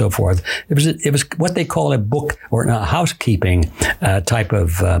laws and so forth. It was what they call a book or a housekeeping type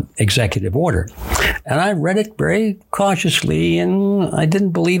of executive order. And I read it very cautiously, and I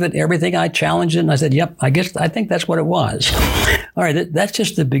didn't believe it. Everything, I challenged it, and I said, yep, I think that's what it was. All right, that's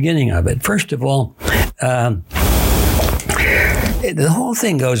just the beginning of it. First of all, the whole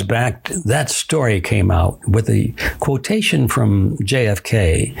thing goes back, that story came out with a quotation from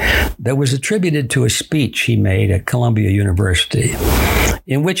JFK that was attributed to a speech he made at Columbia University,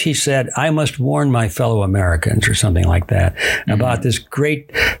 in which he said, I must warn my fellow Americans, or something like that, about this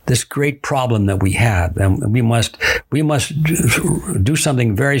great problem that we have. And we must do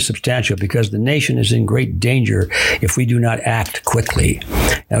something very substantial because the nation is in great danger if we do not act quickly.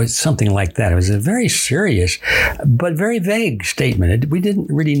 It was something like that. It was a very serious, but very vague statement. We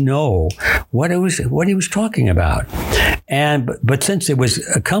didn't really know what he was talking about. But since it was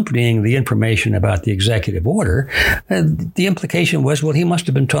accompanying the information about the executive order, the implication was, well, he must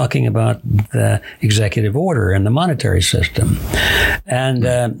have been talking about the executive order and the monetary system. And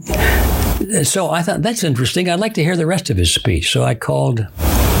so I thought, that's interesting. I'd like to hear the rest of his speech. So I called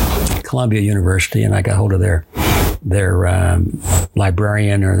Columbia University, and I got hold of their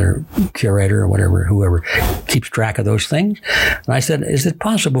librarian or their curator or whatever, whoever keeps track of those things. And I said, is it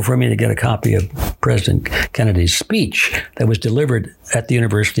possible for me to get a copy of President Kennedy's speech that was delivered at the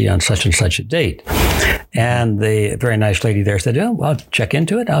university on such and such a date? And the very nice lady there said, oh, I'll check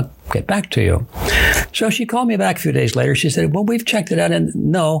into it. I'll get back to you. So she called me back a few days later. She said, well, we've checked it out, and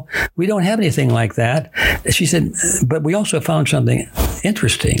no, we don't have anything like that. She said, but we also found something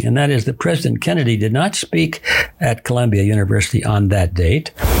interesting, and that is that President Kennedy did not speak at Columbia University on that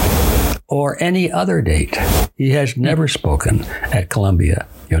date or any other date. He has never spoken at Columbia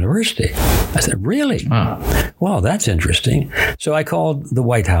University. I said, really? Wow. Well, that's interesting. So I called the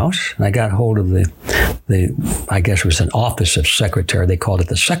White House, and I got hold of the I guess it was an office of secretary. They called it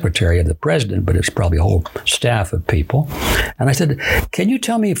the secretary of the president, but it's probably a whole staff of people. And I said, can you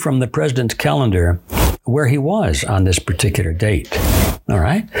tell me from the president's calendar where he was on this particular date? All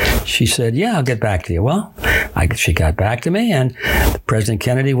right. She said, yeah, I'll get back to you. Well, she got back to me, and President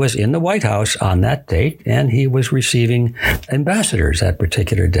Kennedy was in the White House on that date, and he was receiving ambassadors that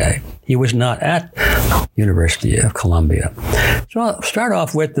particular day. He was not at University of Columbia. So I'll start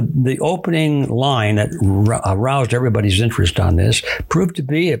off with the opening line that aroused everybody's interest on this, proved to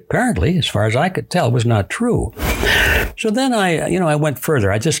be, apparently, as far as I could tell, was not true. So then I went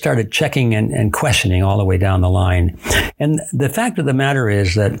further. I just started checking and questioning all the way down the line. And the fact of the matter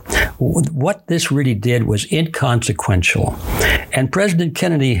is that what this really did was inconsequential. And President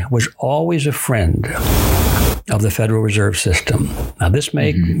Kennedy was always a friend of the Federal Reserve System. Now, this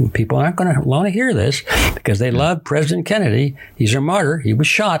people aren't going to want to hear this because they love President Kennedy. He's a martyr. He was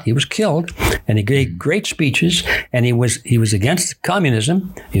shot. He was killed, and he gave great speeches. And he was against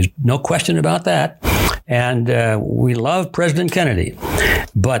communism. There's no question about that. And we love President Kennedy.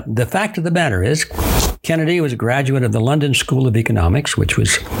 But the fact of the matter is, Kennedy was a graduate of the London School of Economics, which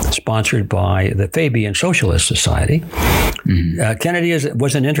was sponsored by the Fabian Socialist Society. Kennedy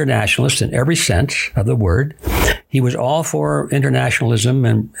was an internationalist in every sense of the word. He was all for internationalism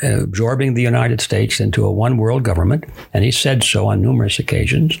and absorbing the United States into a one world government, and he said so on numerous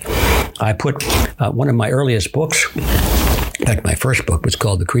occasions. I put one of my earliest books, in fact, my first book was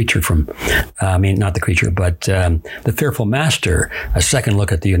called The Creature from, not The Creature, but The Fearful Master, a second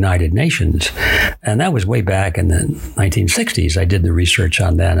look at the United Nations. And that was way back in the 1960s. I did the research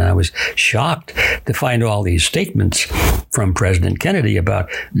on that, and I was shocked to find all these statements from President Kennedy about,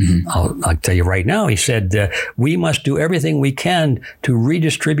 I'll tell you right now, he said, we must do everything we can to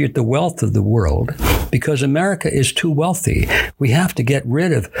redistribute the wealth of the world because America is too wealthy. We have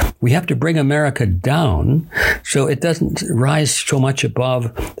to bring America down so it doesn't rise so much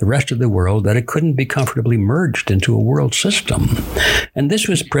above the rest of the world that it couldn't be comfortably merged into a world system. And this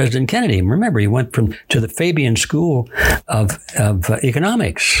was President Kennedy. Remember, he went to the Fabian School of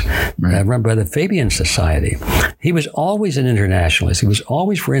Economics, run by the Fabian Society. He was always an internationalist. He was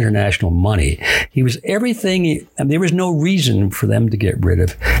always for international money. He was everything. There was no reason for them to get rid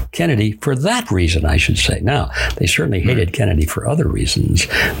of Kennedy for that reason, I should say. Now, they certainly hated Kennedy for other reasons,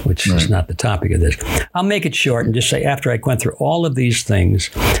 which is not the topic of this. I'll make it short and just say after I went through all of these things,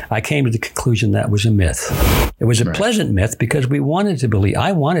 I came to the conclusion that was a myth. It was a pleasant myth because we wanted to believe.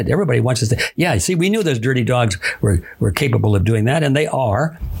 Everybody wants to say, yeah, see, we knew those dirty dogs were capable of doing that, and they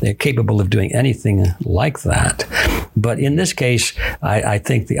are. They're capable of doing anything like that. But in this case, I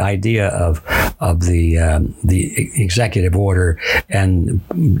think the idea of the executive order and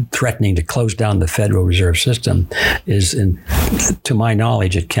threatening to close down the Federal Reserve System is, to my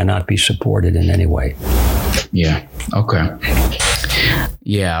knowledge, it cannot be supported in any way. Yeah. Okay.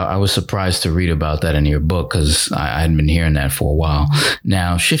 Yeah, I was surprised to read about that in your book because I hadn't been hearing that for a while.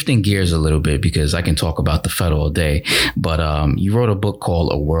 Now, shifting gears a little bit because I can talk about the Fed all day, but you wrote a book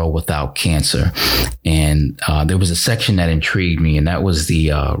called A World Without Cancer. And there was a section that intrigued me, and that was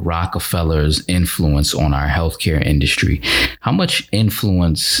the Rockefellers' influence on our healthcare industry. How much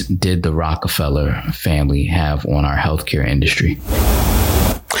influence did the Rockefeller family have on our healthcare industry?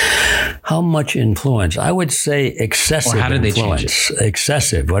 How much influence? I would say excessive influence. Or how did they change it?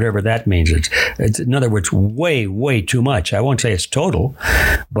 Excessive, whatever that means. It's in other words, way, way too much. I won't say it's total,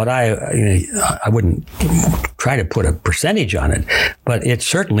 but I wouldn't try to put a percentage on it, but it's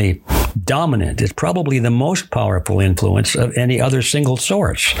certainly dominant. It's probably the most powerful influence of any other single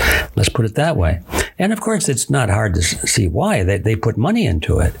source. Let's put it that way. And of course, it's not hard to see why. They put money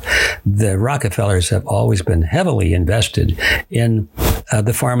into it. The Rockefellers have always been heavily invested in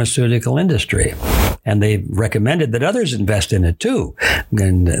the pharmaceutical industry. And they recommended that others invest in it too.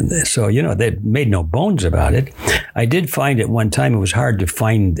 And so, they made no bones about it. I did find at one time it was hard to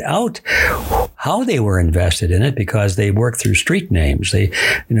find out how they were invested in it because they work through street names. They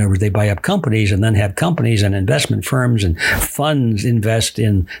buy up companies and then have companies and investment firms and funds invest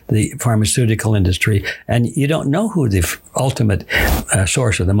in the pharmaceutical industry. And you don't know who the ultimate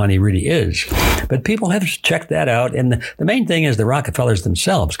source of the money really is. But people have checked that out. And the main thing is the Rockefellers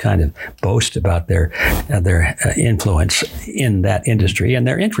themselves kind of boast about their influence in that industry and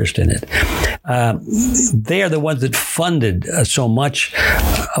their interest in it. They are the ones that funded so much.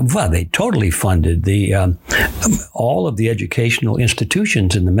 They totally funded all of the educational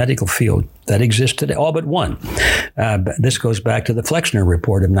institutions in the medical field that exist today, all but one. This goes back to the Flexner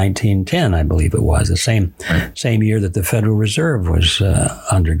Report of 1910, I believe it was, the same year that the Federal Reserve was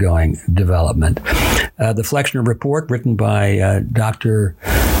undergoing development. The Flexner Report, written by Dr.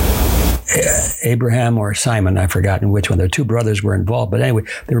 Abraham or Simon, I've forgotten which one. Their two brothers were involved. But anyway,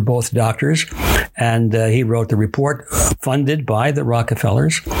 they were both doctors. And he wrote the report funded by the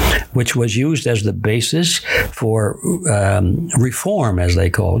Rockefellers, which was used as the basis for reform, as they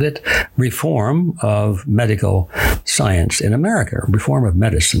called it, reform of medical science in America, reform of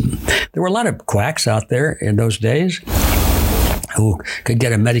medicine. There were a lot of quacks out there in those days who could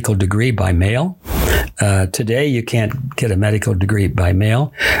get a medical degree by mail. Today, you can't get a medical degree by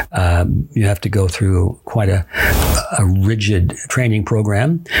mail. You have to go through quite a rigid training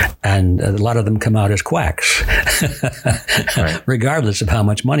program, and a lot of them come out as quacks, regardless of how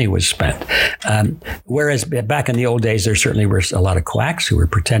much money was spent. Whereas back in the old days, there certainly were a lot of quacks who were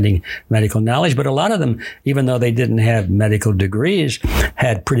pretending medical knowledge, but a lot of them, even though they didn't have medical degrees,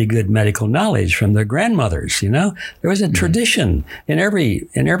 had pretty good medical knowledge from their grandmothers. There was a tradition in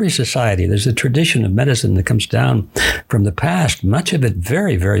every society. There's a tradition of of medicine that comes down from the past, much of it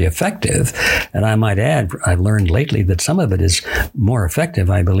very, very effective. And I might add, I learned lately that some of it is more effective,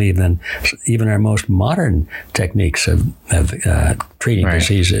 I believe, than even our most modern techniques of treating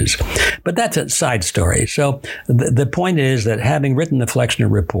diseases. But that's a side story. So the point is that having written the Flexner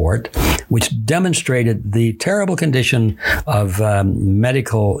Report, which demonstrated the terrible condition of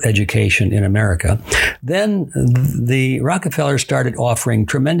medical education in America, then the Rockefeller started offering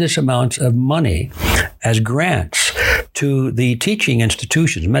tremendous amounts of money as grants to the teaching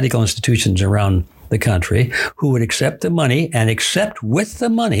institutions, medical institutions around the country, who would accept the money and accept with the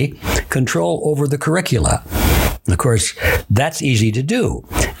money control over the curricula. And of course, that's easy to do.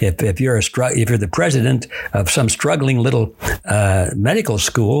 If you're the president of some struggling little medical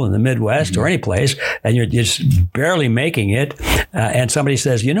school in the Midwest or any place, and you're just barely making it, and somebody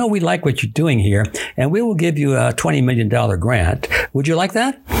says, we like what you're doing here, and we will give you a $20 million grant. Would you like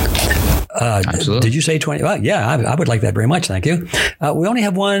that? Absolutely. Did you say 20? Well, yeah, I would like that very much. Thank you. We only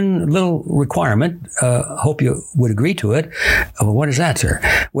have one little requirement. Hope you would agree to it. What is that, sir?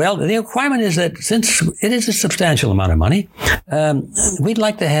 Well, the requirement is that since it is a substantial amount of money, we'd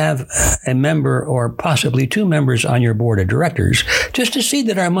like to have a member or possibly two members on your board of directors just to see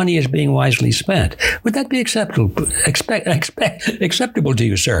that our money is being wisely spent. Would that be acceptable to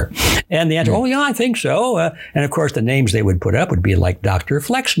you, sir? And the answer, oh, yeah, I think so. And of course, the names they would put up would be like Dr.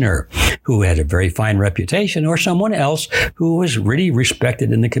 Flexner, who had a very fine reputation, or someone else who was really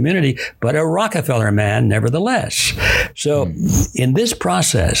respected in the community, but a Rockefeller man nevertheless. So in this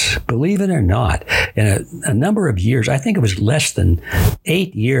process, believe it or not, in a number of years, I think it was less than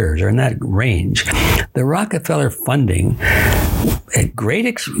 8 years or in that range, the Rockefeller funding, a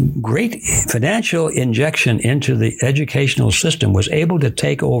great financial injection into the educational system, was able to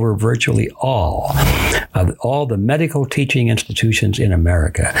take over virtually all the medical teaching institutions in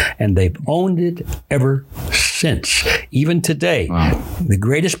America. And they've owned it ever since. Even today, the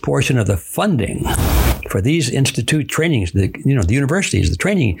greatest portion of the funding for these institute trainings, the universities, the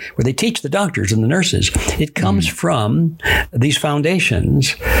training where they teach the doctors and the nurses, it comes from these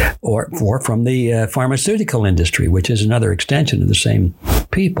foundations or from the pharmaceutical industry, which is another extension of the same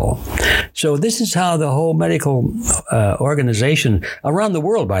people. So this is how the whole medical organization around the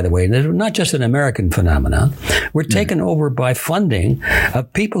world, by the way, not just an American phenomenon, were taken over by funding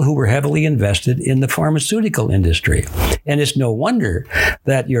of people who were heavily invested in the pharmaceutical industry. And it's no wonder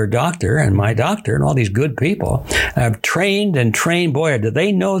that your doctor and my doctor and all these good people have trained. Boy, do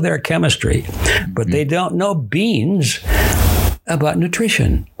they know their chemistry, but they don't know beans about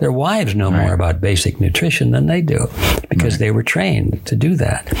nutrition. Their wives know more about basic nutrition than they do because they were trained to do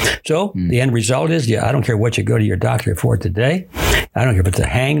that. So the end result is, I don't care what you go to your doctor for today. I don't care if it's a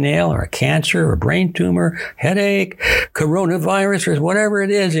hangnail or a cancer or a brain tumor, headache, coronavirus, or whatever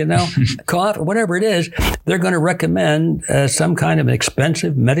it is, cough, whatever it is, they're going to recommend some kind of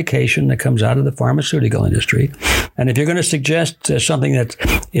expensive medication that comes out of the pharmaceutical industry. And if you're going to suggest something that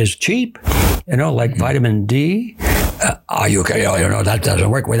is cheap, like vitamin D, are you okay? That doesn't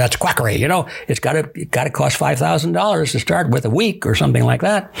work. Well, that's quackery. It's got to cost $5,000 to start with a week or something like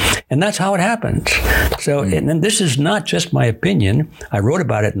that. And that's how it happens. So, and this is not just my opinion. I wrote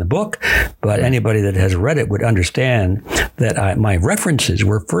about it in the book, but anybody that has read it would understand that my references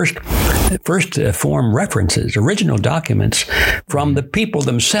were first form references, original documents from the people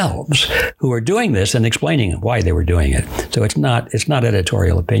themselves who were doing this and explaining why they were doing it. So it's not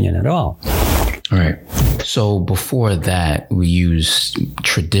editorial opinion at all. All right. So before that, we used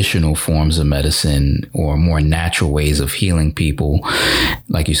traditional forms of medicine or more natural ways of healing people,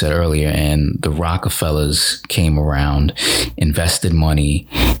 like you said earlier, and the Rockefellers came around, invested money,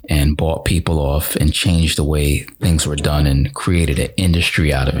 and bought people off and changed the way things were done and created an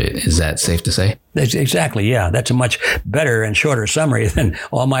industry out of it. Is that safe to say? Exactly, yeah. That's a much better and shorter summary than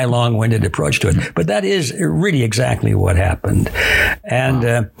all my long-winded approach to it. But that is really exactly what happened. And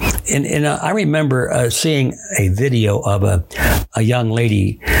I remember seeing a video of a young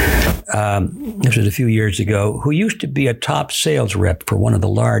lady, this was a few years ago, who used to be a top sales rep for one of the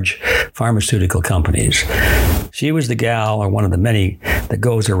large pharmaceutical companies. She was the gal, or one of the many, that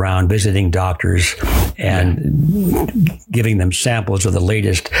goes around visiting doctors and giving them samples of the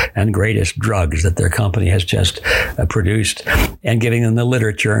latest and greatest drugs that their company has just produced, and giving them the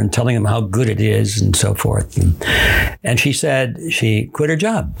literature and telling them how good it is and so forth. And she said she quit her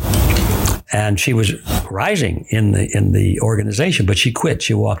job. And she was rising in the organization, but she quit.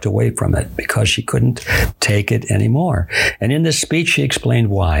 She walked away from it because she couldn't take it anymore. And in this speech, she explained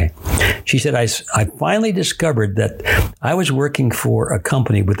why. She said, I finally discovered that I was working for a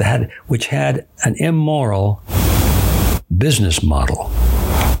company which had an immoral business model.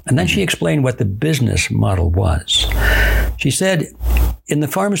 And then she explained what the business model was. She said, in the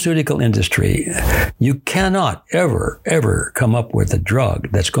pharmaceutical industry, you cannot ever come up with a drug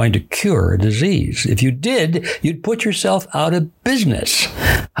that's going to cure a disease. If you did, you'd put yourself out of business.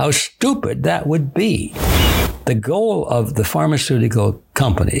 How stupid that would be. The goal of the pharmaceutical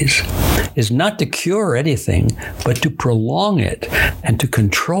companies is not to cure anything, but to prolong it and to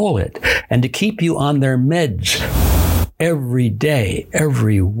control it and to keep you on their meds every day,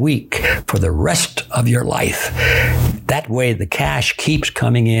 every week for the rest of your life. That way the cash keeps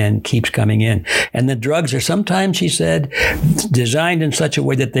coming in. And the drugs are sometimes, she said, designed in such a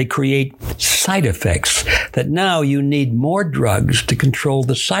way that they create side effects, that now you need more drugs to control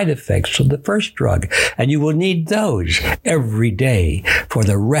the side effects of the first drug. And you will need those every day for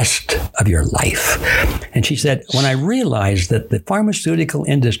the rest of your life. And she said, when I realized that the pharmaceutical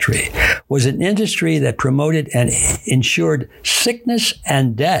industry was an industry that promoted and ensured sickness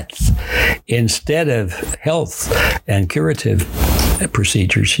and death instead of health and curative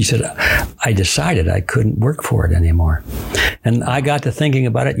procedures, she said, I decided I couldn't work for it anymore. And I got to thinking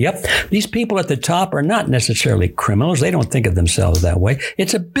about it. Yep, these people at the top are not necessarily criminals. They don't think of themselves that way.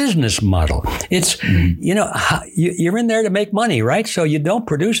 It's a business model. It's, you're in there to make money, right? So you don't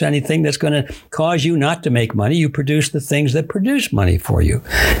produce anything that's going to cause you not to make money. You produce the things that produce money for you.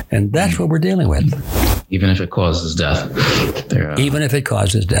 And that's what we're dealing with. Even if it causes death. Even if it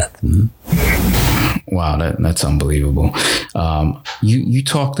causes death. Mm-hmm. Wow, that's unbelievable. You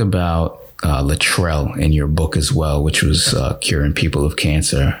talked about Latrell in your book as well, which was curing people of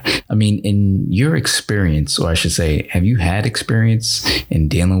cancer. I mean, in your experience, or I should say, have you had experience in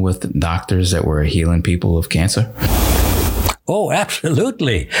dealing with doctors that were healing people of cancer? Oh,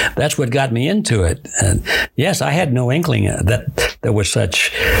 absolutely. That's what got me into it. And yes, I had no inkling that there was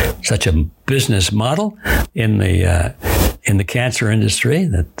such a business model in the cancer industry,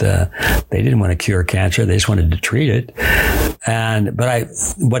 that they didn't want to cure cancer. They just wanted to treat it. But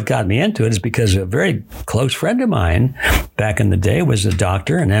what got me into it is because a very close friend of mine back in the day was a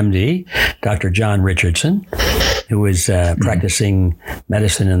doctor, an MD, Dr. John Richardson, who was practicing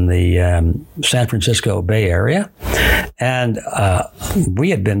medicine in the San Francisco Bay Area. And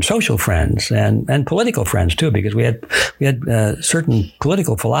we had been social friends and political friends too, because we had certain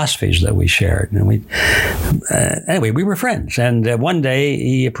political philosophies that we shared. And anyway, we were friends. And one day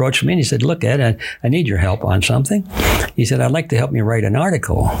he approached me and he said, "Look, Ed, I need your help on something." He said, "I'd like to help me write an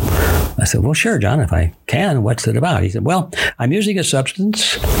article." I said, "Well, sure, John, if I can. What's it about?" He said, "Well, I'm using a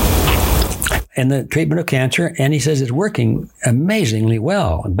substance in the treatment of cancer," and he says it's working amazingly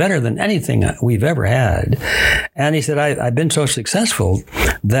well, better than anything we've ever had. And he said, I've been so successful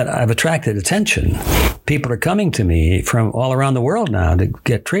that I've attracted attention. People are coming to me from all around the world now to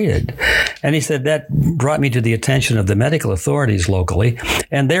get treated. And he said that brought me to the attention of the medical authorities locally,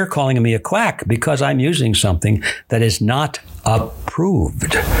 and they're calling me a quack because I'm using something that is not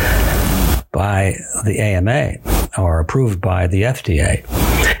approved by the AMA or approved by the FDA.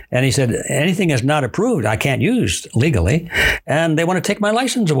 And he said, anything that's not approved, I can't use legally, and they want to take my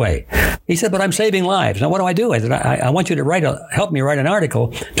license away. He said, but I'm saving lives. Now, what do I do? I said, I want you to help me write an article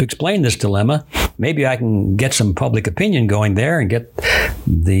to explain this dilemma. Maybe I can get some public opinion going there and get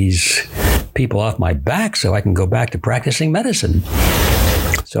these people off my back so I can go back to practicing medicine.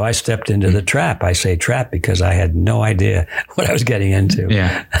 So I stepped into the trap. I say trap because I had no idea what I was getting into.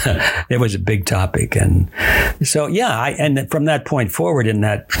 Yeah. It was a big topic. And so, and from that point forward, in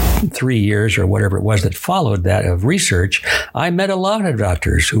that 3 years or whatever it was that followed that of research, I met a lot of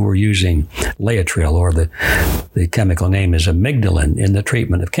doctors who were using Laetrile, or the chemical name is amygdalin, in the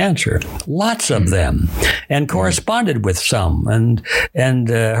treatment of cancer. Lots of them. And corresponded with some and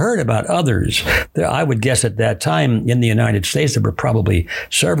heard about others. I would guess at that time in the United States, there were probably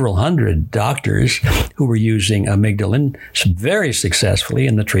several hundred doctors who were using amygdalin very successfully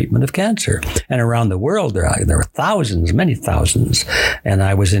in the treatment of cancer. And around the world, there were thousands, many thousands. And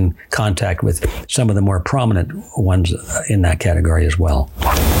I was in contact with some of the more prominent ones in that category as well.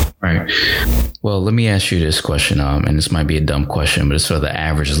 Right. Well, let me ask you this question, and this might be a dumb question, but it's for the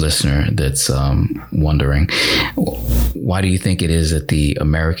average listener that's wondering. Why do you think it is that the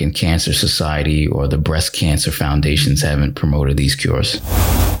American Cancer Society or the breast cancer foundations haven't promoted these cures?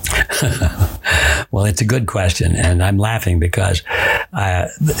 Well, it's a good question, and I'm laughing because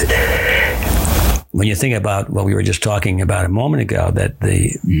when you think about what we were just talking about a moment ago, that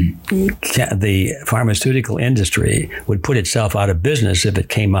the pharmaceutical industry would put itself out of business if it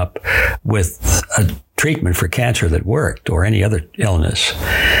came up with a treatment for cancer that worked, or any other illness.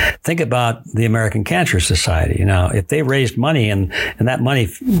 Think about the American Cancer Society. Now, if they raised money and that money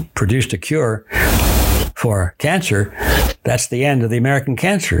produced a cure for cancer, that's the end of the American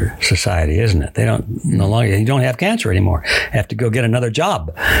Cancer Society, isn't it? They don't no longer, you don't have cancer anymore. You have to go get another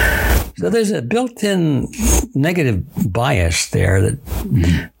job. So there's a built-in negative bias there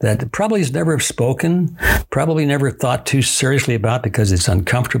that probably is never spoken, probably never thought too seriously about because it's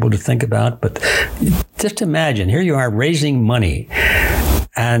uncomfortable to think about. But just imagine, here you are raising money,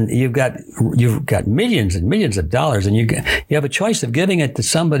 and you've got millions and millions of dollars, and you have a choice of giving it to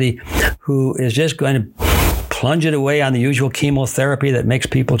somebody who is just going to plunge it away on the usual chemotherapy that makes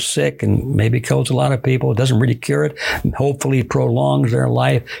people sick and maybe kills a lot of people. It doesn't really cure it. And hopefully prolongs their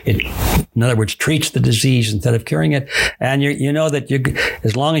life. It, in other words, treats the disease instead of curing it. And you know that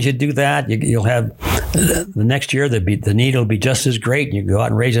as long as you do that, you'll have the next year the need will be just as great. And you go out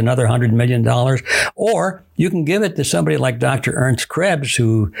and raise another $100 million. Or you can give it to somebody like Dr. Ernst Krebs,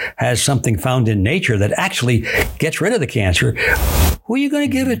 who has something found in nature that actually gets rid of the cancer. Who are you going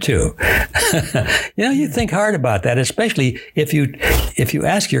to give it to? You think hard about that, especially if you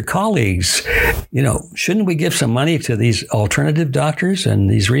ask your colleagues, shouldn't we give some money to these alternative doctors and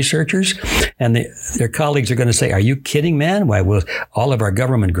these researchers? And their colleagues are going to say, are you kidding, man? Why, all of our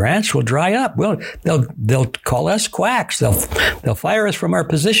government grants will dry up. Well, they'll call us quacks. They'll fire us from our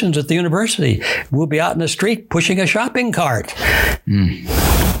positions at the university. We'll be out in the street pushing a shopping cart. And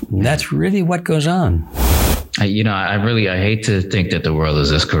that's really what goes on. I hate to think that the world is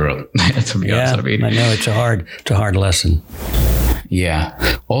this corrupt. To be honest, I know it's a hard lesson.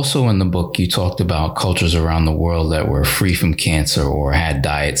 Yeah. Also in the book, you talked about cultures around the world that were free from cancer or had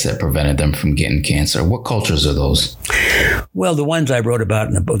diets that prevented them from getting cancer. What cultures are those? Well, the ones I wrote about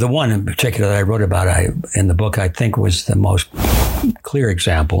in the book, the one in particular that I wrote about in the book, I think was the most clear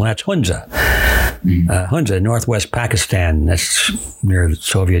example, and that's Hunza. Hunza, northwest Pakistan, that's near the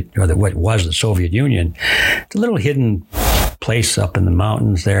Soviet, or what was the Soviet Union. It's a little hidden place up in the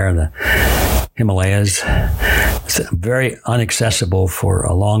mountains there in the Himalayas. It's very inaccessible for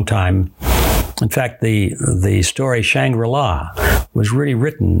a long time. In fact, the story Shangri-La was really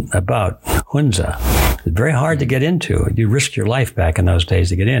written about Hunza. It's very hard to get into. You risk your life back in those days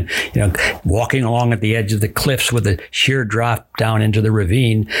to get in. Walking along at the edge of the cliffs with a sheer drop down into the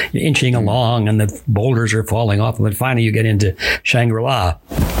ravine, you're inching along and the boulders are falling off. And then finally you get into Shangri-La,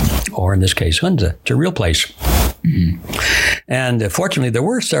 or in this case, Hunza. It's a real place. And fortunately, there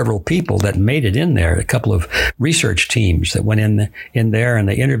were several people that made it in there. A couple of research teams that went in there, and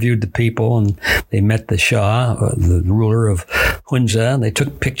they interviewed the people, and they met the Shah, the ruler of Hunza, and they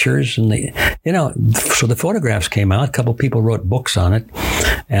took pictures, and so the photographs came out. A couple of people wrote books on it,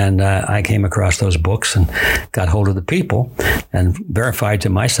 and I came across those books and got hold of the people and verified to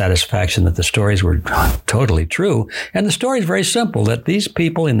my satisfaction that the stories were totally true. And the story is very simple, that these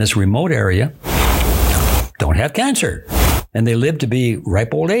people in this remote area don't have cancer. And they live to be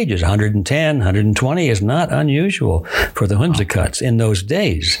ripe old ages. 110, 120 is not unusual for the Hunza Cuts in those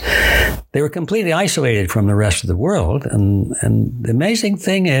days. They were completely isolated from the rest of the world. And the amazing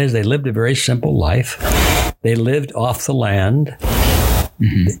thing is they lived a very simple life. They lived off the land.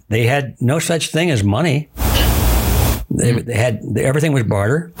 They had no such thing as money. They had everything was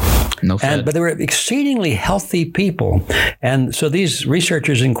barter. But they were exceedingly healthy people. And so these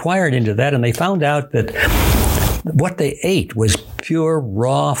researchers inquired into that, and they found out that what they ate was pure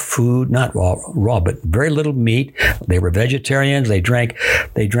raw food, not raw, but very little meat. They were vegetarians. They drank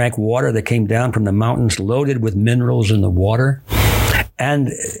water that came down from the mountains loaded with minerals in the water. And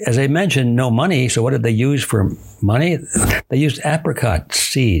as I mentioned, no money. So what did they use for money? They used apricot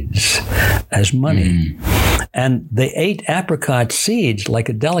seeds as money. And they ate apricot seeds like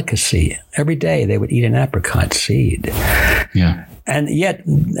a delicacy. Every day they would eat an apricot seed. Yeah.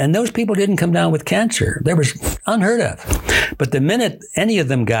 And those people didn't come down with cancer. That was unheard of. But the minute any of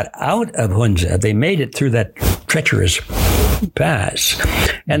them got out of Hunza, they made it through that treacherous pass,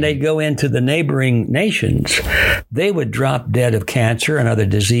 and they'd go into the neighboring nations, they would drop dead of cancer and other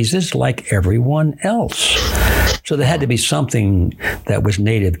diseases like everyone else. So there had to be something that was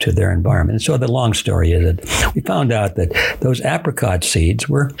native to their environment. And so the long story is that we found out that those apricot seeds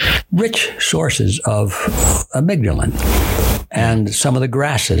were rich sources of amygdalin. And some of the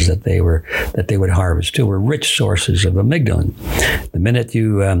grasses that they would harvest too were rich sources of amygdalin. The minute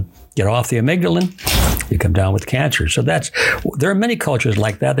you get off the amygdalin, you come down with cancer. So there are many cultures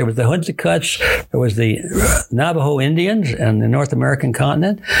like that. There was the Hunza Cuts, there was the Navajo Indians and the North American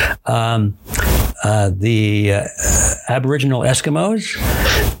continent, the Aboriginal Eskimos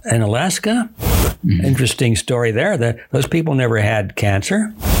in Alaska. Interesting story there. Those people never had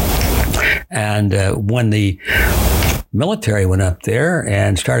cancer. And when the military went up there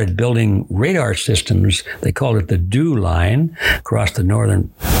and started building radar systems, they called it the DEW line, across the northern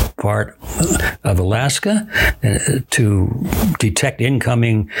part of Alaska to detect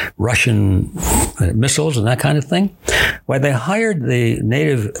incoming Russian missiles and that kind of thing. Why, they hired the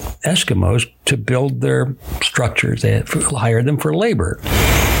native Eskimos to build their structures. They hired them for labor.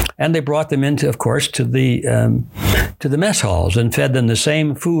 And they brought them into, of course, to the mess halls and fed them the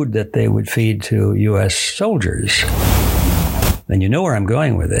same food that they would feed to U.S. soldiers. And you know where I'm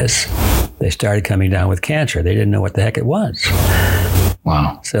going with this. They started coming down with cancer. They didn't know what the heck it was.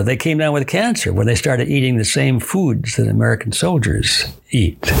 Wow. So they came down with cancer when they started eating the same foods that American soldiers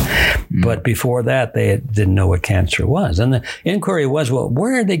eat. But before that, they didn't know what cancer was. And the inquiry was, well,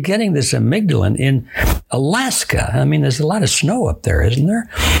 where are they getting this amygdalin in Alaska? I mean, there's a lot of snow up there, isn't there?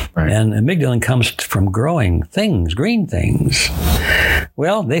 Right. And amygdalin comes from growing things, green things.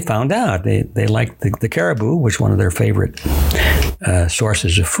 Well, they found out. They liked the caribou, which was one of their favorite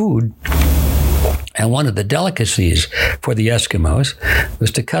sources of food. And one of the delicacies for the Eskimos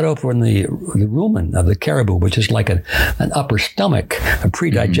was to cut open the rumen of the caribou, which is like an upper stomach, a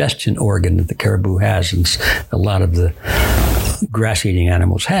predigestion organ that the caribou has, and a lot of the grass-eating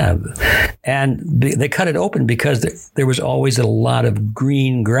animals have. And they cut it open because there was always a lot of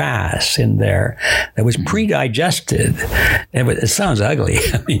green grass in there that was pre-digested. And it sounds ugly.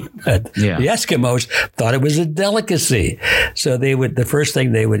 I mean, but the Eskimos thought it was a delicacy. So the first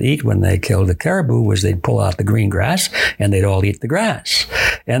thing they would eat when they killed a caribou was they'd pull out the green grass and they'd all eat the grass.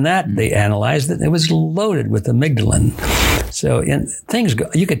 And that, they analyzed it was loaded with amygdalin. So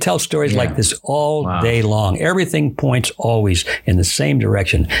you could tell stories like this all day long. Everything points always in the same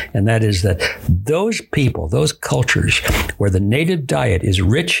direction. And that is that those people, those cultures where the native diet is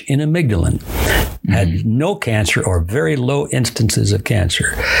rich in amygdalin had no cancer or very low instances of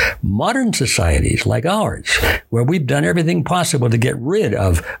cancer. Modern societies like ours, where we've done everything possible to get rid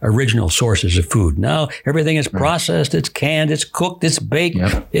of original sources of food. Now everything is processed, it's canned, it's cooked, it's baked,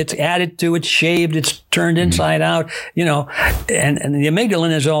 it's added to, it's shaved, it's turned inside out, and the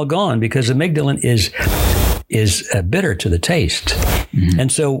amygdalin is all gone because amygdalin is bitter to the taste.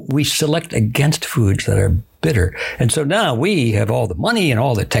 And so we select against foods that are bitter. And so now we have all the money and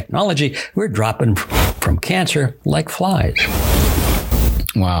all the technology. We're dropping from cancer like flies.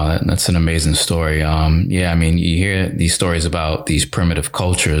 Wow, that's an amazing story. I mean, you hear these stories about these primitive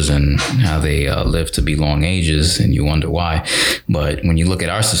cultures and how they live to be long ages, and you wonder why. But when you look at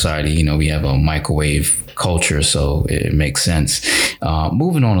our society, we have a microwave culture, so it makes sense.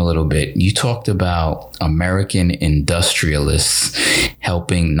 Moving on a little bit, you talked about American industrialists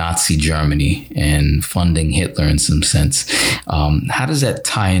helping Nazi Germany and funding Hitler in some sense. How does that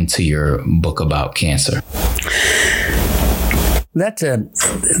tie into your book about cancer? That's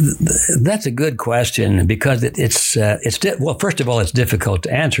a good question because well, first of all, it's difficult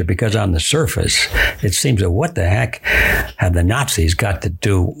to answer because on the surface, it seems that what the heck have the Nazis got to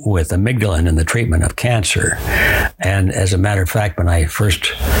do with amygdalin and the treatment of cancer? And as a matter of fact, when I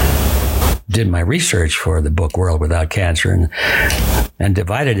first did my research for the book World Without Cancer and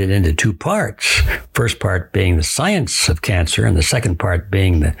divided it into two parts. First part being the science of cancer and the second part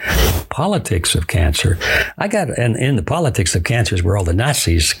being the politics of cancer. And in the politics of cancer is where all the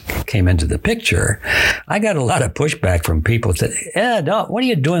Nazis came into the picture. I got a lot of pushback from people that said, Ed, what are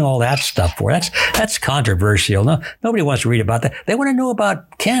you doing all that stuff for? That's controversial. No, nobody wants to read about that. They want to know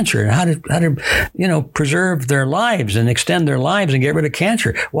about cancer and how to preserve their lives and extend their lives and get rid of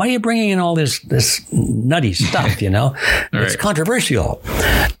cancer. Why are you bringing in all this nutty stuff, It's controversial.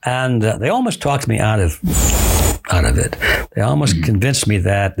 And they almost talked me out of it. They almost convinced me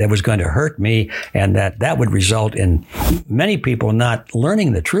that was going to hurt me and that would result in many people not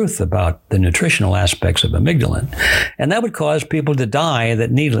learning the truth about the nutritional aspects of amygdalin. And that would cause people to die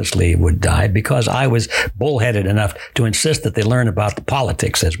that needlessly would die because I was bullheaded enough to insist that they learn about the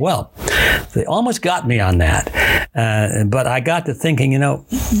politics as well. They almost got me on that. But I got to thinking,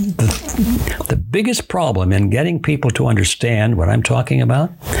 the biggest problem in getting people to understand what I'm talking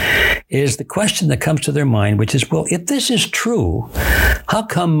about is the question that comes to their mind, which is, well, if this is true, how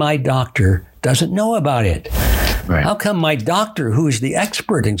come my doctor doesn't know about it? Right. How come my doctor, who is the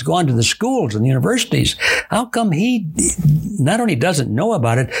expert and has gone to the schools and the universities, how come he not only doesn't know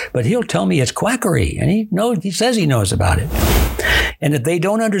about it, but he'll tell me it's quackery, and he says he knows about it. And if they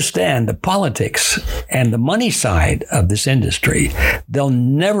don't understand the politics and the money side of this industry, they'll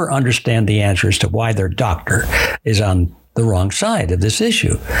never understand the answers to why their doctor is on the wrong side of this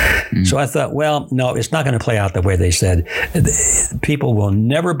issue. So I thought, well, no, it's not going to play out the way they said. People will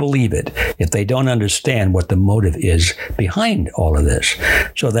never believe it if they don't understand what the motive is behind all of this.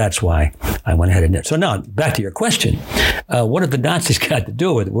 So that's why I went ahead and did. So now back to your question. What have the Nazis got to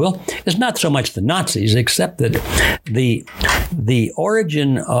do with it? Well, it's not so much the Nazis, except that the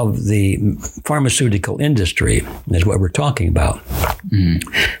origin of the pharmaceutical industry is what we're talking about.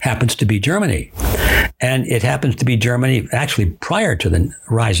 Happens to be Germany. And it happens to be Germany actually prior to the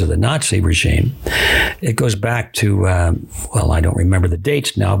rise of the Nazi regime. It goes back to, well, I don't remember the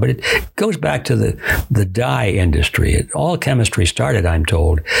dates now, but it goes back to the dye industry. All chemistry started, I'm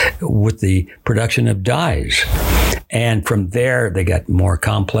told, with the production of dyes. And from there, they got more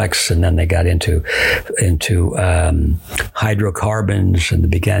complex, and then they got into hydrocarbons, and they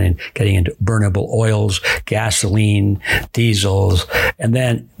began getting into burnable oils, gasoline, diesels, and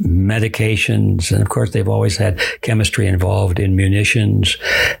then medications. And of course, they've always had chemistry involved in munitions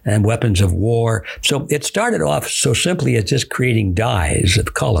and weapons of war. So it started off so simply as just creating dyes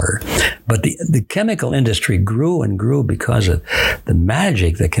of color. But the chemical industry grew and grew because of the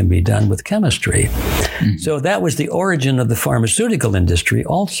magic that can be done with chemistry. So that was the origin of the pharmaceutical industry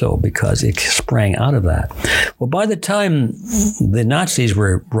also, because it sprang out of that. Well, by the time the Nazis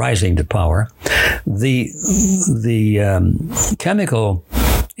were rising to power, the chemical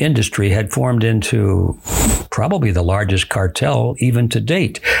industry had formed into probably the largest cartel even to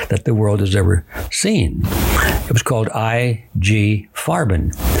date that the world has ever seen. It was called IG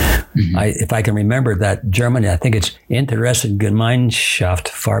Farben. If I can remember that German, I think it's Interessengemeinschaft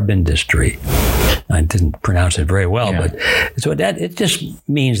Farbindustrie. I didn't pronounce it very well, but so that it just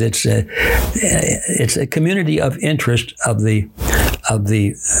means it's a community of interest of the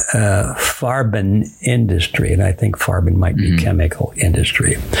Farben industry, and I think Farben might be chemical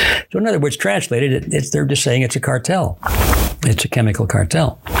industry. So in other words, translated, they're just saying it's a cartel. It's a chemical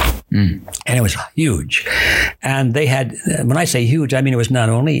cartel. And it was huge. And they had, when I say huge, I mean it was not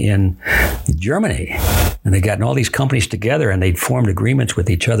only in Germany. And they'd gotten all these companies together, and they'd formed agreements with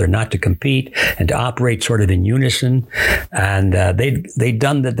each other not to compete and to operate sort of in unison. And they'd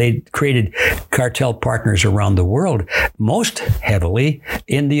done that. They'd created cartel partners around the world, most heavily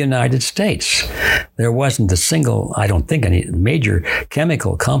in the United States. There wasn't a single, I don't think, any major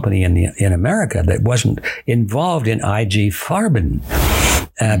chemical company in America that wasn't involved in IG Farben.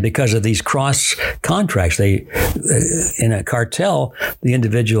 Because of these cross contracts, in a cartel, the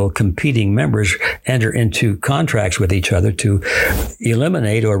individual competing members enter into contracts with each other to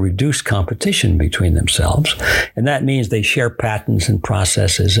eliminate or reduce competition between themselves, and that means they share patents and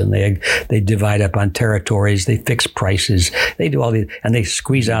processes, and they divide up on territories, they fix prices, they do all these, and they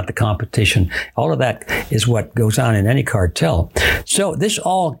squeeze out the competition. All of that is what goes on in any cartel. So this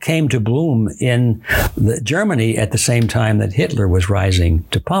all came to bloom in Germany at the same time that Hitler was rising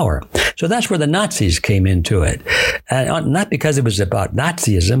to power. So that's where the Nazis came into it. And not because it was about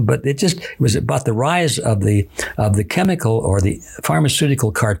Nazism, but it was about the rise of the chemical or the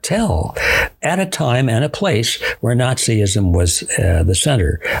pharmaceutical cartel at a time and a place where Nazism was the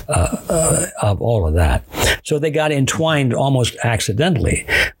center of all of that. So they got entwined almost accidentally.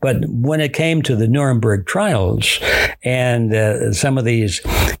 But when it came to the Nuremberg trials, and some of these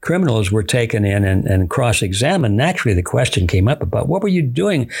criminals were taken in and cross-examined, naturally the question came up about what were you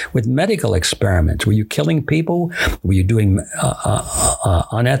doing with medical experiments? Were you killing people? Were you doing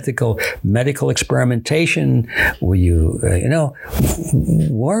unethical medical experimentation? Were you,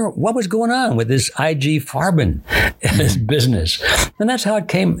 what was going on with this IG Farben business? And that's how it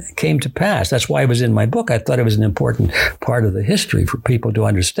came to pass. That's why it was in my book. I thought it was an important part of the history for people to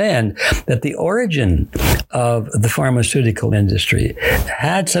understand that the origin of the pharmaceutical industry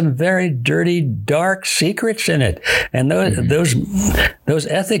had some very dirty, dark secrets in it. And those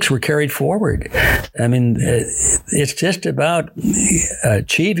ethics were carried forward. I mean, it's just about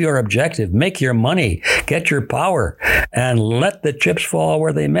achieve your objective, make your money, get your power, and let the chips fall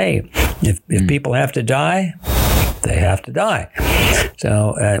where they may. If people have to die, they have to die.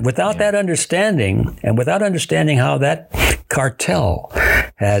 So without that understanding, and without understanding how that cartel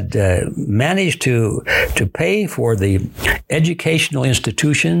had managed to pay for the educational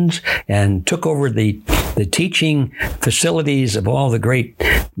institutions and took over the teaching facilities of all the great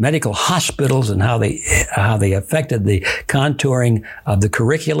medical hospitals, and how they affected the contouring of the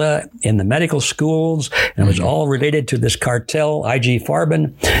curricula in the medical schools, and it was all related to this cartel, IG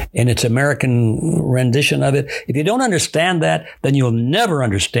Farben, and its American rendition of it. If you don't understand that, then you'll never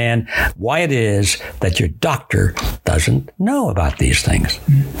understand why it is that your doctor doesn't know about these things.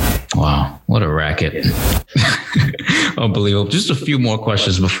 Wow, what a racket. Unbelievable. Just a few more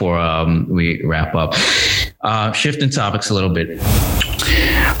questions before we wrap up. Shifting topics a little bit.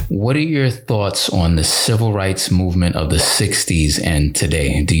 What are your thoughts on the civil rights movement of the 60s and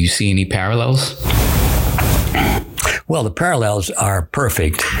today? Do you see any parallels? Well, the parallels are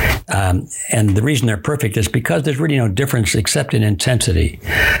perfect. And the reason they're perfect is because there's really no difference except in intensity.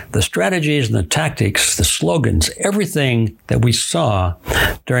 The strategies and the tactics, the slogans, everything that we saw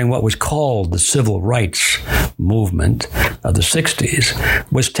during what was called the civil rights movement of the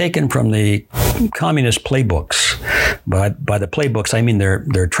 60s was taken from the communist playbooks. By the playbooks, I mean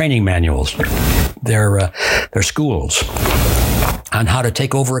their training manuals, their schools on how to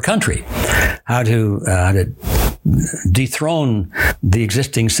take over a country, how to dethrone the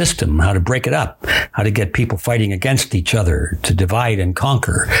existing system, how to break it up, how to get people fighting against each other, to divide and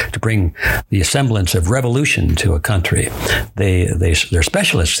conquer, to bring the semblance of revolution to a country. They're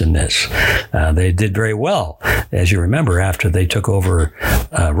specialists in this. They did very well. As you remember, after they took over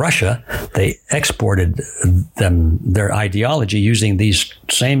Russia, they exported their ideology using these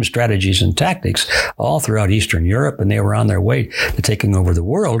same strategies and tactics all throughout Eastern Europe, and they were on their way to taking over the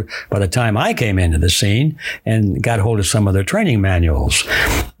world by the time I came into the scene and got hold of some of their training manuals,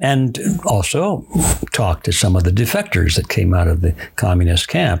 and also talked to some of the defectors that came out of the communist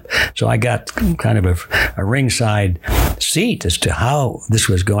camp. So I got kind of a ringside seat as to how this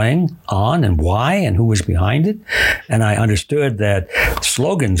was going on and why and who was behind it. And I understood that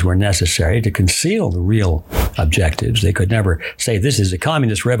slogans were necessary to conceal the real objectives. They could never say this is a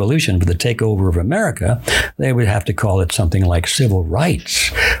communist revolution for the takeover of America. They would have to call it something like civil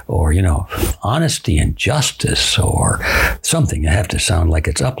rights or, honesty and justice or something. It have to sound like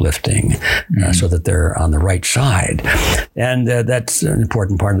it's uplifting so that they're on the right side. And that's an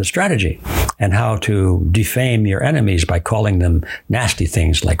important part of the strategy. And how to defame your enemies by calling them nasty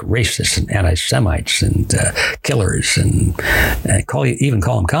things like racists and anti-Semites and killers and even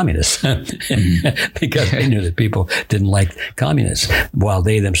call them communists because they knew that people didn't like communists while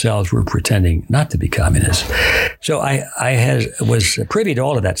they themselves were pretending not to be communists. So I was privy to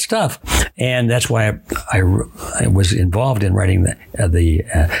all of that stuff, and that's why I was involved in writing the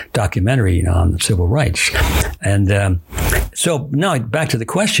documentary on civil rights. And so now back to the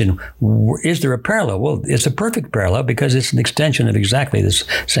question, is there a parallel? Well, it's a perfect parallel because it's an extension of exactly this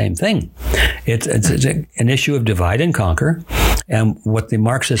same thing. It's an issue of divide and conquer. And what the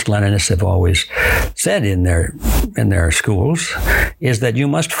Marxist-Leninists have always said in their schools is that you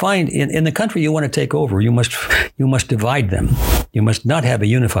must find in the country you want to take over, you must divide them. You must not have a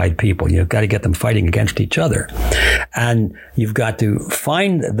unified people. You've got to get them fighting against each other. And you've got to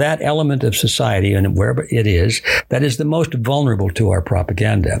find that element of society, and wherever it is, that is the most vulnerable to our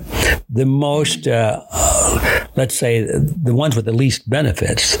propaganda. The most, let's say, the ones with the least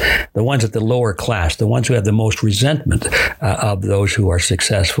benefits, the ones at the lower class, the ones who have the most resentment of those who are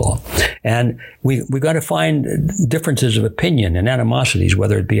successful. And we've got to find differences of opinion and animosities,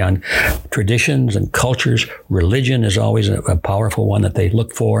 whether it be on traditions and cultures. Religion is always a powerful one that they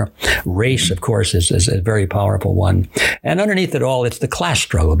look for. Race, of course, is a very powerful one. And underneath it all, it's the class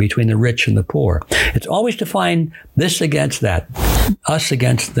struggle between the rich and the poor. It's always to find this against that, us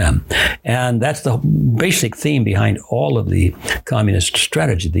against them. And that's the basic theme behind all of the communist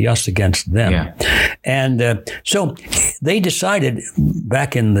strategy, the us against them. Yeah. And so they decided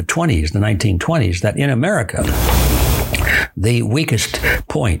back in the 1920s, that in America, the weakest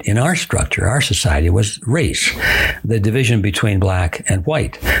point in our structure, our society, was race, the division between black and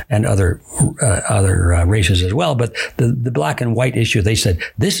white and other races as well. But the black and white issue, they said,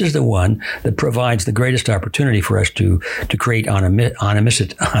 this is the one that provides the greatest opportunity for us to create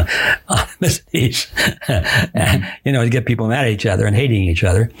animosities, to get people mad at each other and hating each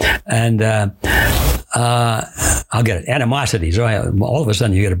other. And I'll get it. Animosities. All of a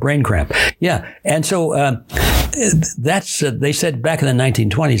sudden you get a brain cramp. Yeah. And so that's they said back in the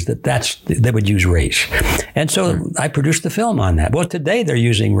 1920s that they would use race. And so I produced the film on that. Well, today they're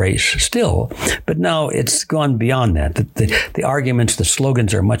using race still, but now it's gone beyond that. The arguments, the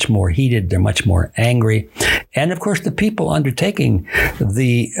slogans are much more heated. They're much more angry. And of course, the people undertaking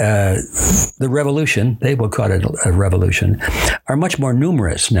the revolution, they will call it a revolution, are much more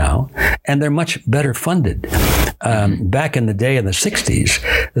numerous now, and they're much better funded. Back in the day in the 60s,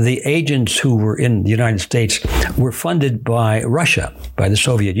 the agents who were in the United States were funded by Russia, by the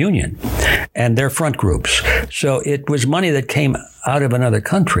Soviet Union, and their front groups. So it was money that came out of another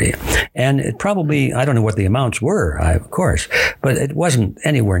country. And it probably, I don't know what the amounts were, of course, but it wasn't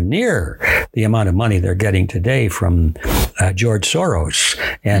anywhere near the amount of money they're getting today from George Soros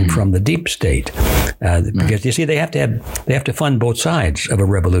and from the deep state. Because you see, they have to fund both sides of a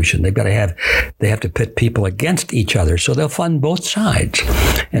revolution. They have to pit people against each other. So they'll fund both sides.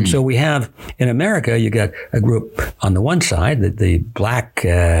 And so we have, in America, you got a group on the one side, the black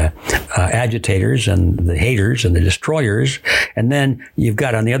agitators and the haters and the destroyers. And then you've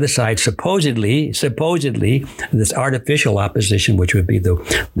got on the other side, supposedly, this artificial opposition, which would be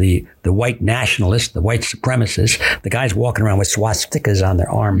the white nationalists, the white supremacists, the guys walking around with swastikas on their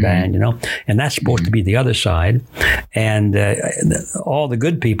armband, and that's supposed to be the other side. And all the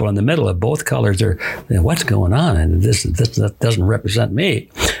good people in the middle of both colors are, what's going on? And this doesn't represent me.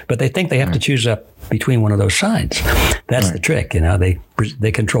 But they think they have to choose up between one of those sides. That's the trick,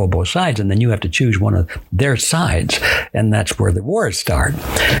 They control both sides, and then you have to choose one of their sides, and that's where the wars start.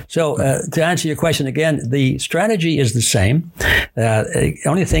 So, to answer your question again, the strategy is the same. The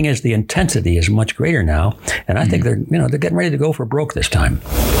only thing is the intensity is much greater now, and I think they're getting ready to go for broke this time.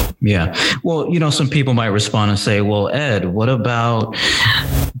 Yeah. Well, some people might respond and say, well, Ed, what about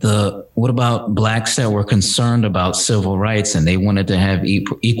blacks that were concerned about civil rights and they wanted to have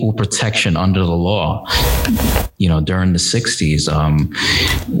equal protection under the law, during the 60s?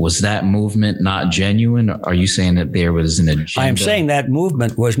 Was that movement not genuine? Are you saying that there was an agenda? I'm saying that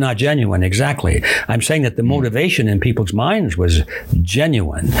movement was not genuine, exactly. I'm saying that the motivation in people's minds was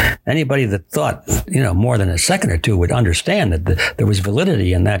genuine. Anybody that thought, more than a second or two would understand that there was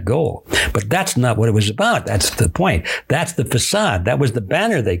validity in that goal. But that's not what it was about. That's the point. That's the facade. That was the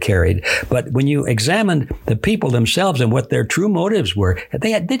banner they carried. But when you examined the people themselves and what their true motives were,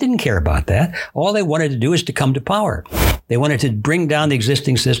 they didn't care about that. All they wanted to do is to come to power. They wanted to bring down the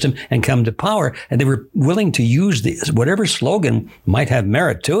existing system and come to power, and they were willing to use whatever slogan might have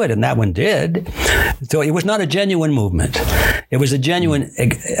merit to it, and that one did. So it was not a genuine movement. It was a genuine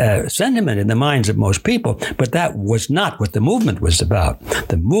sentiment in the minds of most people, but that was not what the movement was about.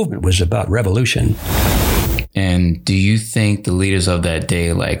 The movement was about revolution. And do you think the leaders of that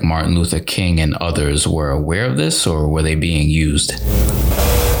day, like Martin Luther King and others, were aware of this, or were they being used?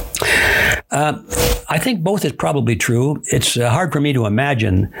 I think both is probably true. It's hard for me to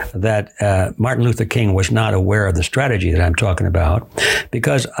imagine that Martin Luther King was not aware of the strategy that I'm talking about,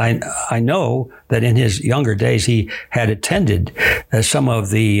 because I know that in his younger days he had attended some of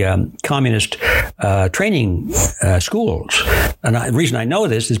the communist training schools. And the reason I know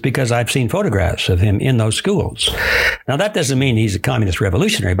this is because I've seen photographs of him in those schools. Now, that doesn't mean he's a communist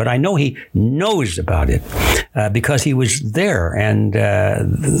revolutionary, but I know he knows about it because he was there. And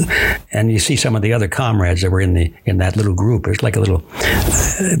you see some of the other comrades that were in that little group. It was like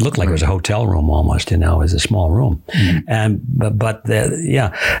it looked like it was a hotel room almost, it was a small room. And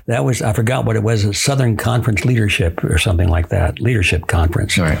that was, I forgot what it was, a Southern Conference Leadership or something like that, leadership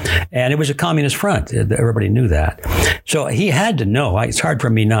conference. Right. And it was a communist front. Everybody knew that. So he had to know. It's hard for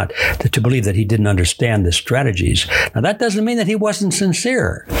me not to believe that he didn't understand the strategies. Now, that doesn't mean that he wasn't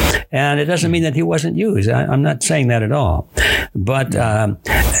sincere, and it doesn't mean that he wasn't used. I'm not saying that at all. But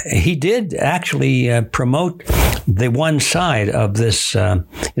he did actually promote the one side of this, the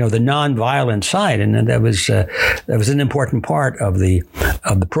nonviolent side, and that was an important part of the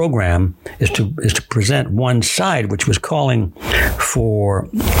program is to present one side, which was calling for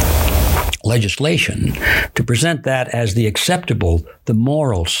legislation, to present that as the acceptable, the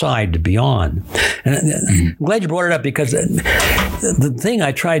moral side to be on. And I'm glad you brought it up, because the thing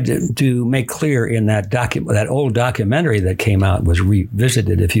I tried to make clear in that old documentary that came out, was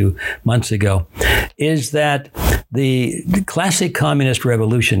revisited a few months ago, is that the classic communist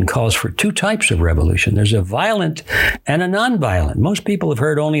revolution calls for two types of revolution. There's a violent and a nonviolent. Most people have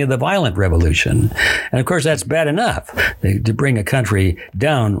heard only of the violent revolution. And of course, that's bad enough to bring a country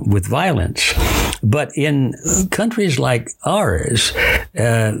down with violence. But in countries like ours,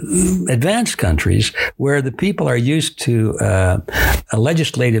 advanced countries, where the people are used to a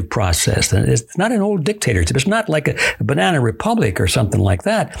legislative process, and it's not an old dictatorship, it's not like a banana republic or something like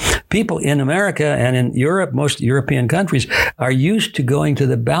that. People in America and in Europe, most European countries, are used to going to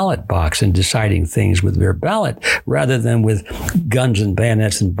the ballot box and deciding things with their ballot rather than with guns and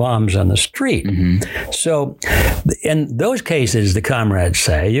bayonets and bombs on the street. So in those cases, the comrades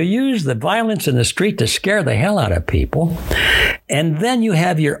say, you use the violence in the street to scare the hell out of people. And then you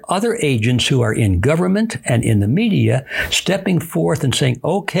have your other agents who are in government and in the media stepping forth and saying,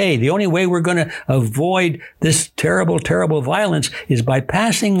 okay, the only way we're going to avoid this terrible, terrible violence is by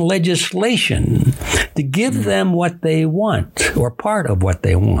passing legislation to give them what they want, or part of what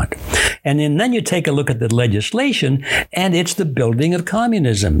they want. And then you take a look at the legislation, and it's the building of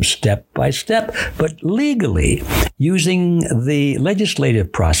communism, step by step, but legally, using the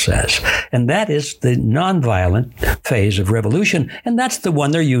legislative process. And that is the nonviolent phase of revolution. And that's the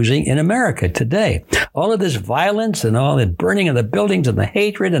one they're using in America today. All of this violence and all the burning of the buildings and the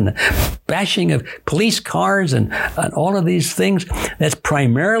hatred and the bashing of police cars and all of these things, that's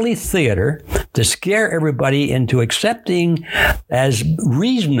primarily theater to scare everybody into accepting as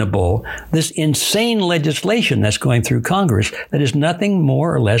reasonable this insane legislation that's going through Congress that is nothing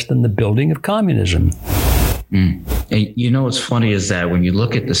more or less than the building of communism. And you know what's funny is that when you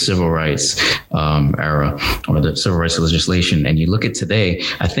look at the civil rights era or the civil rights legislation and you look at today,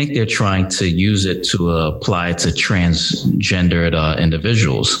 I think they're trying to use it to apply to transgendered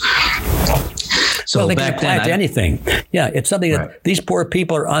individuals. So they can apply it to anything. Yeah, it's something that these poor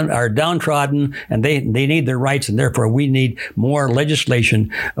people are downtrodden and they need their rights, and therefore we need more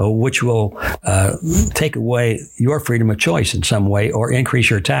legislation which will take away your freedom of choice in some way or increase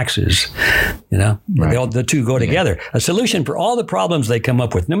your taxes. You know, the two go together. A solution for all the problems they come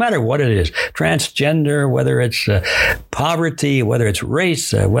up with, no matter what it is, transgender, whether it's poverty, whether it's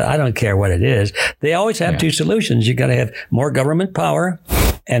race, I don't care what it is. They always have two solutions. You got to have more government power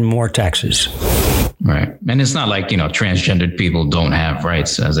and more taxes. Right. And it's not like, transgendered people don't have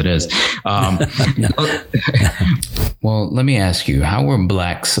rights as it is. Well, let me ask you, how were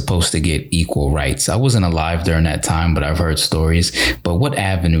blacks supposed to get equal rights? I wasn't alive during that time, but I've heard stories. But what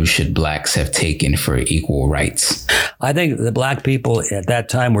avenue should blacks have taken for equal rights? I think the black people at that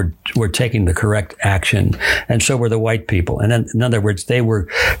time were taking the correct action, and so were the white people. And then, in other words, they were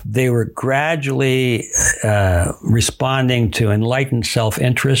gradually responding to enlightened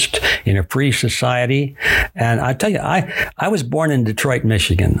self-interest in a free society. And I tell you, I was born in Detroit,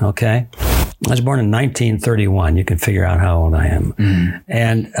 Michigan. Okay. I was born in 1931. You can figure out how old I am.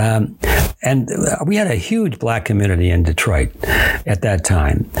 And we had a huge black community in Detroit at that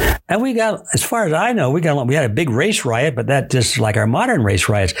time. And we got, as far as I know, we had a big race riot, but that just like our modern race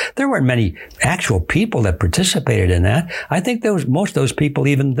riots, there weren't many actual people that participated in that. I think most of those people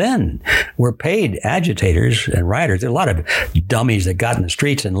even then were paid agitators and rioters. There are a lot of dummies that got in the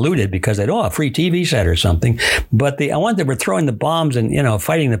streets and looted because they'd, a free TV set or something. But the ones that were throwing the bombs and,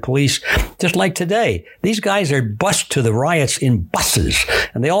 fighting the police, just like today, these guys are bused to the riots in buses,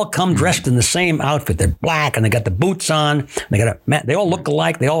 and they all come dressed in the same outfit. They're black, and they got the boots on. They all look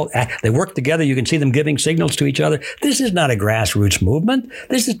alike. They work together. You can see them giving signals to each other. This is not a grassroots movement.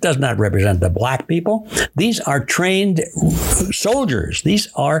 This does not represent the black people. These are trained soldiers. These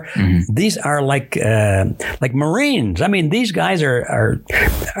are like Marines. I mean, these guys are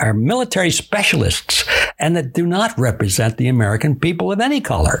military specialists, and that do not represent the American people of any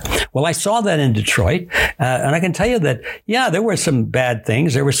color. Well, I saw that in Detroit, and I can tell you that, there were some bad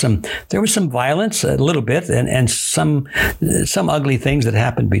things. There was some violence, a little bit, and some ugly things that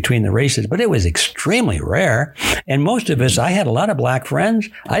happened between the races, but it was extremely rare. And most of us, I had a lot of black friends.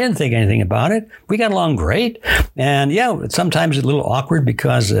 I didn't think anything about it. We got along great. And sometimes it's a little awkward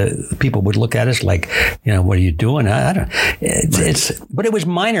because people would look at us like, what are you doing? I don't. But it was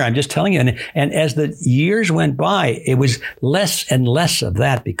minor. I'm just telling you. And as the years went by, it was less and less of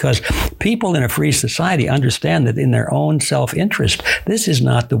that, because people in a free society understand that in their own self-interest, this is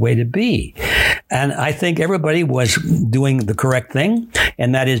not the way to be. And I think everybody was doing the correct thing,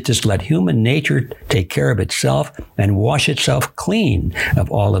 and that is just let human nature take care of itself and wash itself clean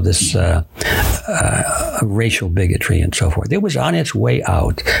of all of this racial bigotry and so forth. It was on its way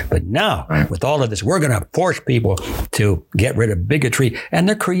out. But now, with all of this, we're going to force people to get rid of bigotry, and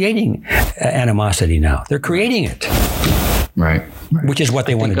they're creating animosity now. They're creating it. Right. Which is what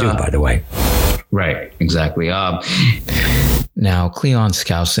they want to do, by the way. Right. Exactly. Now, Cleon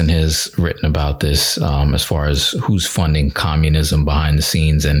Skousen has written about this as far as who's funding communism behind the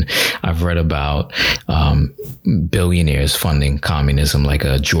scenes. And I've read about billionaires funding communism, like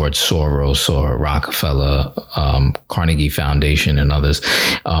George Soros or Rockefeller, Carnegie Foundation and others.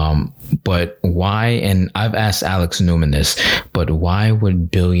 But why, and I've asked Alex Newman this, but why would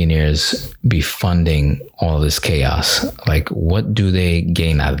billionaires be funding all this chaos? Like, what do they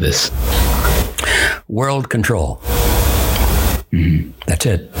gain out of this? World control. Mm-hmm. That's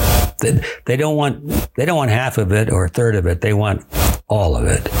it. They don't want half of it or a third of it. They want all of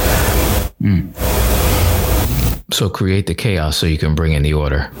it. Mm. So create the chaos so you can bring in the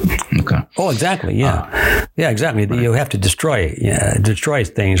order. Okay. Oh, exactly. Yeah. Exactly. Right. You have to destroy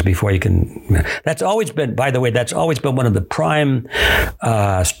things before you can. That's always been, by the way, one of the prime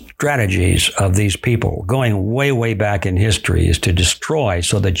strategies of these people going way, way back in history, is to destroy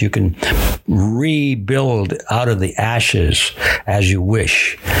so that you can rebuild out of the ashes as you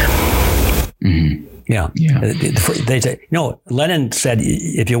wish. Mm-hmm. Yeah. They say, Lenin said,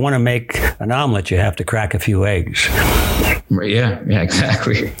 if you want to make an omelet, you have to crack a few eggs. Yeah,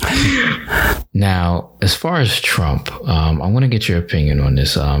 exactly. Now, as far as Trump, I want to get your opinion on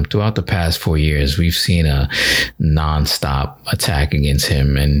this. Throughout the past 4 years, we've seen a nonstop attack against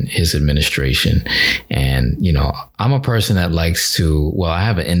him and his administration. And, I'm a person that likes to, I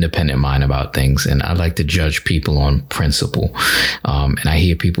have an independent mind about things, and I like to judge people on principle. And I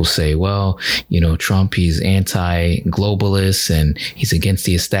hear people say, Trump, he's anti-globalist and he's against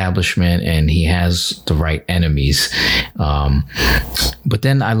the establishment and he has the right enemies. But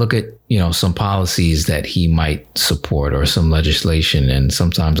then I look at, some policies that he might support or some legislation, and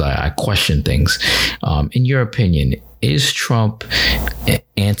sometimes I question things. In your opinion, is Trump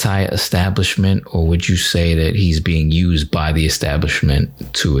anti-establishment, or would you say that he's being used by the establishment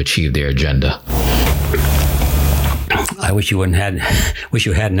to achieve their agenda? I wish you hadn't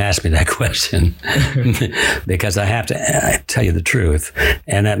asked me that question because I have to tell you the truth,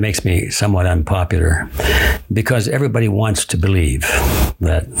 and that makes me somewhat unpopular because everybody wants to believe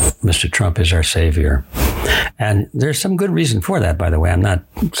that Mr. Trump is our savior. And there's some good reason for that, by the way. I'm not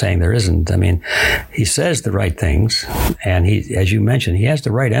saying there isn't. I mean, he says the right things, and he, as you mentioned, he has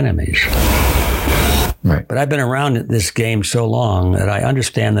the right enemies. Right. But I've been around this game so long that I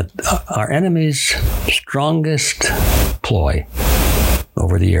understand that our enemy's strongest ploy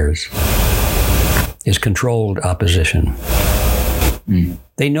over the years is controlled opposition.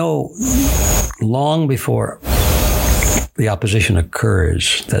 They know long before the opposition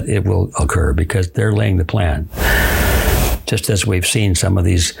occurs that it will occur because they're laying the plan. Just as we've seen some of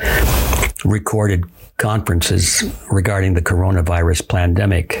these recorded conferences regarding the coronavirus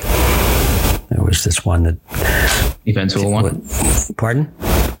pandemic. There was this one that... Event 201? Pardon?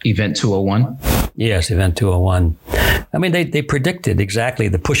 Event 201? Yes, Event 201. I mean, they predicted exactly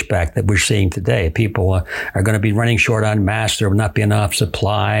the pushback that we're seeing today. People are going to be running short on masks. There will not be enough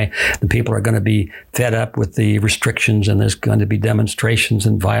supply. The people are going to be fed up with the restrictions, and there's going to be demonstrations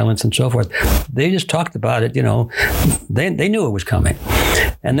and violence and so forth. They just talked about it, They knew it was coming.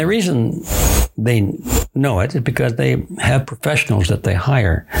 And the reason they know it is because they have professionals that they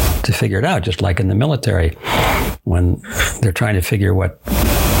hire to figure it out, just like in the military. When they're trying to figure what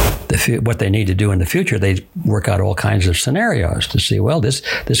they need to do in the future, they work out all kinds of scenarios to see,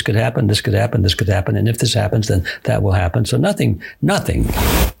 this could happen, this could happen, this could happen, and if this happens, then that will happen. So nothing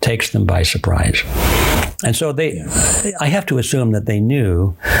takes them by surprise. And so I have to assume that they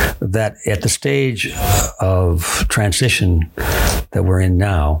knew that at the stage of transition that we're in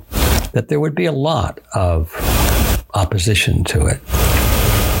now, that there would be a lot of opposition to it.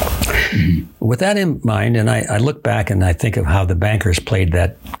 With that in mind, and I look back and I think of how the bankers played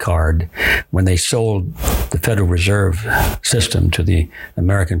that card when they sold the Federal Reserve System to the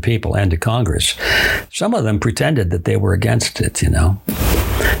American people and to Congress. Some of them pretended that they were against it,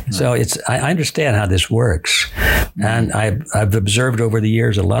 So I understand how this works. And I've observed over the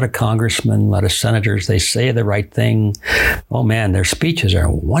years a lot of congressmen, a lot of senators, they say the right thing. Oh man, their speeches are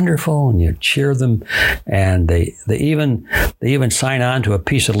wonderful and you cheer them. And they even sign on to a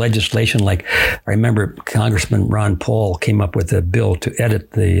piece of legislation. Like I remember Congressman Ron Paul came up with a bill to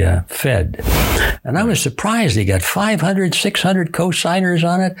edit the Fed. And I was surprised he got 500, 600 co-signers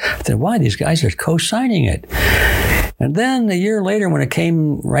on it. I said, why? These guys are co-signing it. And then a year later, when it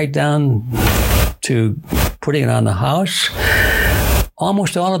came right down to putting it on the House,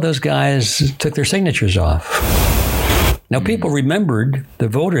 almost all of those guys took their signatures off. Now, the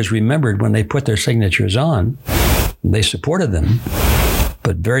voters remembered when they put their signatures on, they supported them,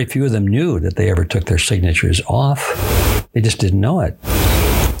 but very few of them knew that they ever took their signatures off. They just didn't know it.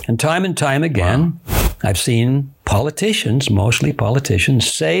 And time again, I've seen politicians, mostly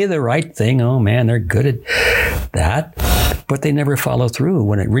politicians, say the right thing. Oh man, they're good at that, but they never follow through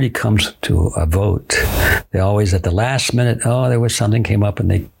when it really comes to a vote. They always, at the last minute, there was something came up and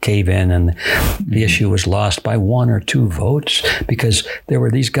they cave in, and the issue was lost by 1 or 2 votes because there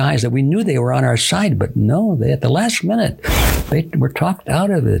were these guys that we knew they were on our side, but no, at the last minute, they were talked out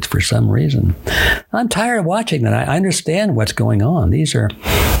of it for some reason. I'm tired of watching that. I understand what's going on. These are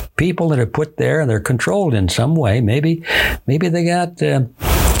people that are put there, and they're controlled in some way. Maybe they got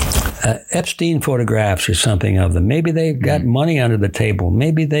Epstein photographs or something of them. Maybe they've got money under the table.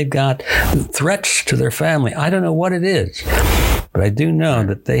 Maybe they've got threats to their family. I don't know what it is, but I do know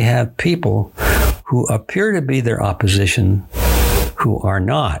that they have people who appear to be their opposition who are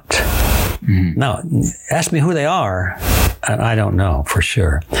not. Now, ask me who they are, and I don't know for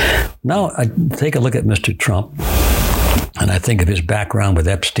sure. Now, I take a look at Mr. Trump, and I think of his background with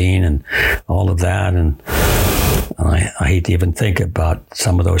Epstein and all of that, and I hate to even think about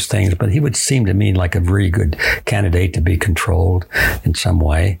some of those things, but he would seem to me like a very good candidate to be controlled in some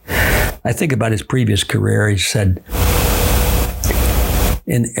way. I think about his previous career. He said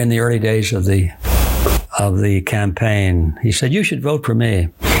in the early days of the campaign, he said, "You should vote for me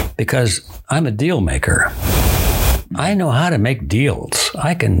because I'm a deal maker. I know how to make deals.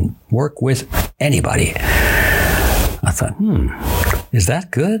 I can work with anybody." I thought, is that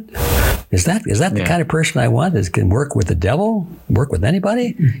good? Is that the kind of person I want that can work with the devil, work with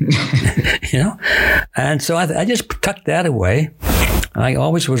anybody? And so I just tucked that away. I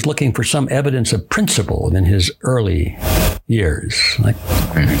always was looking for some evidence of principle in his early years. I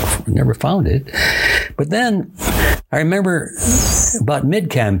never found it. But then I remember about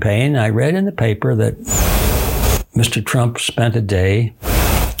mid-campaign, I read in the paper that Mr. Trump spent a day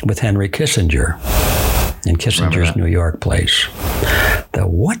with Henry Kissinger in Kissinger's New York place.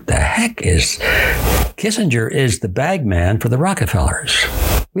 What the heck is... Kissinger is the bag man for the Rockefellers.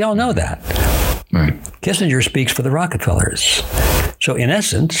 We all know that. Right. Kissinger speaks for the Rockefellers. So in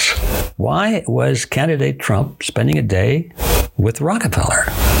essence, why was candidate Trump spending a day with Rockefeller?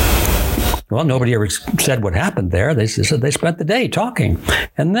 Well, nobody ever said what happened there. They said they spent the day talking.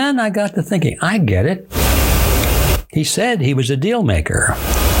 And then I got to thinking, I get it. He said he was a deal maker.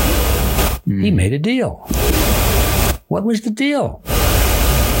 He made a deal. What was the deal?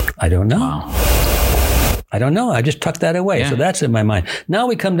 I don't know. Wow. I don't know. I just tucked that away. Yeah. So that's in my mind. Now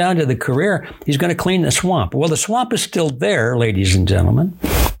we come down to the career. He's going to clean the swamp. Well, the swamp is still there, ladies and gentlemen.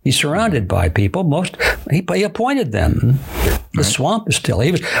 He's surrounded by people. He appointed them. The swamp is still.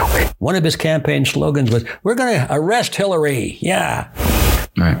 One of his campaign slogans was, "We're going to arrest Hillary." Yeah.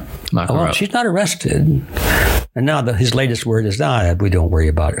 Right. Lock her up. She's not arrested. And now his latest word is, we don't worry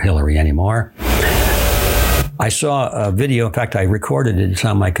about Hillary anymore. I saw a video. In fact, I recorded it. It's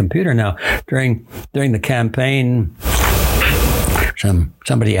on my computer now. During the campaign,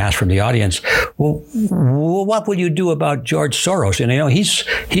 somebody asked from the audience, well, what would you do about George Soros? And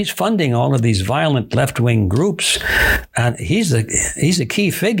he's funding all of these violent left-wing groups, and he's a key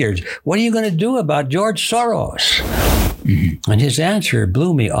figure. What are you going to do about George Soros? Mm-hmm. And his answer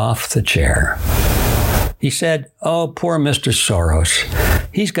blew me off the chair. He said, "Oh, poor Mr. Soros.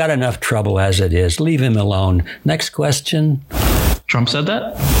 He's got enough trouble as it is. Leave him alone. Next question." Trump said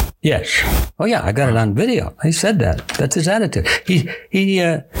that? Yes. Oh, yeah. I got it on video. He said that. That's his attitude. He's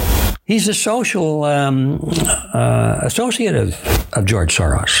a social associate of George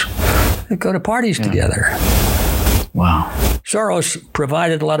Soros. They go to parties together. Wow. Soros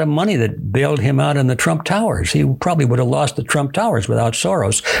provided a lot of money that bailed him out in the Trump Towers. He probably would have lost the Trump Towers without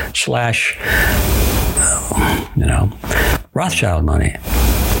Soros / Rothschild money.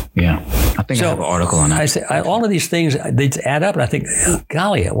 Yeah. I think I have an article on that. I say all of these things, they add up, and I think,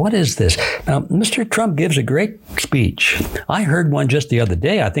 golly, what is this? Now, Mr. Trump gives a great speech. I heard one just the other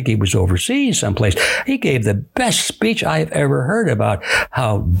day. I think he was overseas someplace. He gave the best speech I've ever heard about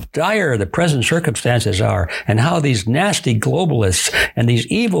how dire the present circumstances are and how these nasty globalists and these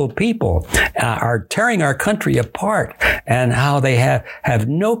evil people are tearing our country apart, and how they have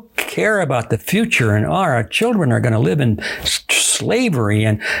no care about the future, and our children are going to live in slavery,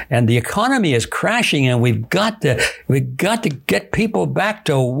 and the economy is crashing, and we've got to get people back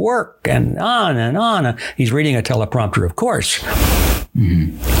to work, and on and on. He's reading a teleprompter, of course.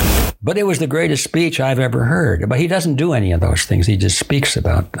 Mm-hmm. But it was the greatest speech I've ever heard. But he doesn't do any of those things. He just speaks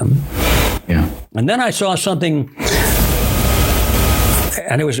about them. Yeah. And then I saw something,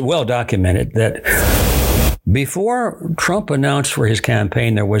 and it was well documented, that before Trump announced for his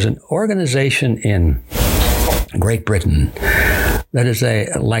campaign, there was an organization in Great Britain that is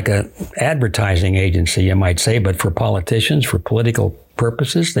like a advertising agency, you might say, but for politicians, for political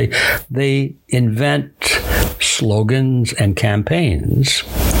purposes. They invent slogans and campaigns.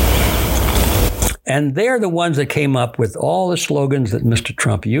 And they're the ones that came up with all the slogans that Mr.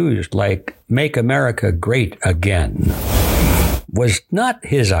 Trump used, like "Make America Great Again." Was not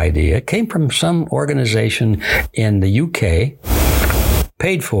his idea. It came from some organization in the UK,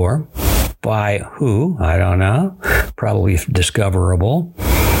 paid for by who? I don't know. Probably discoverable.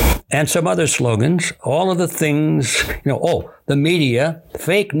 And some other slogans, all of the things, the media,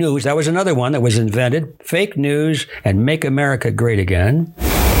 fake news. That was another one that was invented. Fake news and "Make America Great Again,"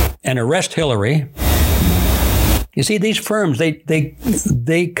 and "Arrest Hillary." You see, these firms,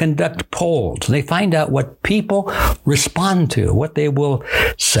 they conduct polls. They find out what people respond to, what they will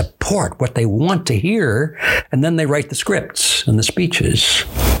support, what they want to hear, and then they write the scripts and the speeches.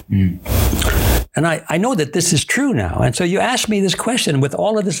 Mm. And I know that this is true now. And so you ask me this question with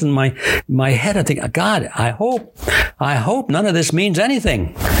all of this in my head. I think, God, I hope none of this means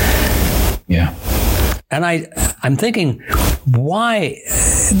anything. Yeah. And I'm thinking, why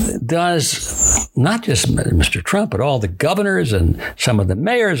does not just Mr. Trump, but all the governors and some of the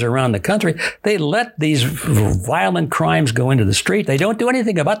mayors around the country, they let these violent crimes go into the street. They don't do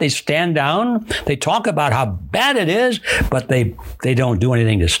anything about it. They stand down. They talk about how bad it is, but they don't do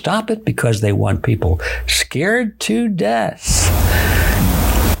anything to stop it because they want people scared to death.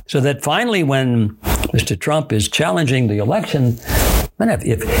 So that finally, when Mr. Trump is challenging the election,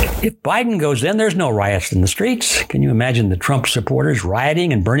 if Biden goes in, there's no riots in the streets. Can you imagine the Trump supporters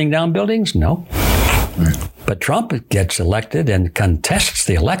rioting and burning down buildings? No. But Trump gets elected and contests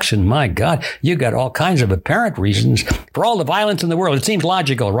the election. My God, you got all kinds of apparent reasons for all the violence in the world. It seems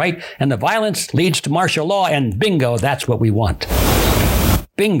logical, right? And the violence leads to martial law, and bingo, that's what we want.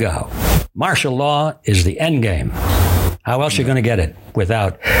 Bingo. Martial law is the end game. How else are you going to get it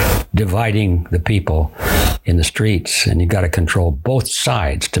without dividing the people in the streets? And you got to control both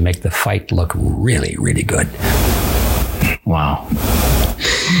sides to make the fight look really, really good. Wow.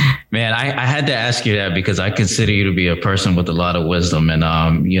 Man, I had to ask you that because I consider you to be a person with a lot of wisdom. And,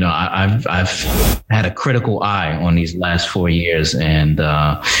 I've had a critical eye on these last 4 years. And,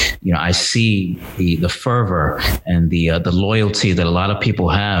 I see the fervor and the loyalty that a lot of people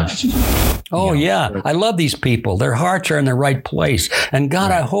have. Oh, yeah. I love these people. Their hearts are in the right place. And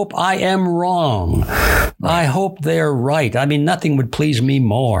God, I hope I am wrong. I hope they're right. I mean, nothing would please me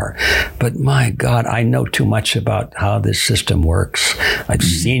more. But my God, I know too much about how this system works. I've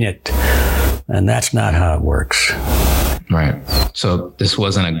seen it. And that's not how it works. Right. So this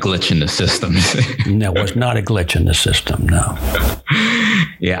wasn't a glitch in the system. No, it was not a glitch in the system. No.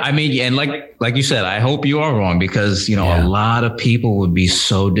 Yeah. I mean, and like you said, I hope you are wrong because, a lot of people would be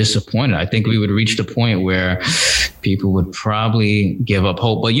so disappointed. I think we would reach the point where people would probably give up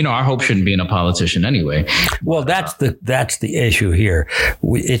hope. But, our hope shouldn't be in a politician anyway. Well, that's the issue here.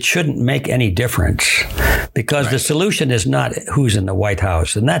 It shouldn't make any difference because the solution is not who's in the White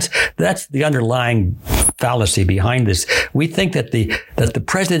House. And that's the underlying fallacy behind this. We think that the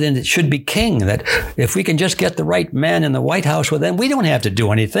president should be king, that if we can just get the right man in the White House, well, then we don't have to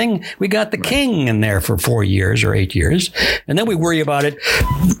do anything. We got the king in there for 4 years or 8 years. And then we worry about it.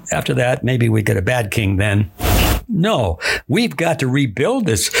 After that, maybe we get a bad king then. No, we've got to rebuild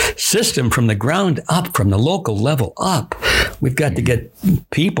this system from the ground up, from the local level up. We've got to get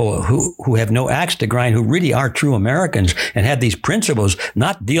people who have no axe to grind, who really are true Americans and have these principles,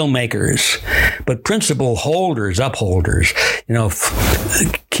 not deal makers, but principle holders, upholders,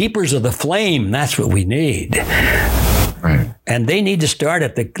 keepers of the flame. That's what we need. Right. And they need to start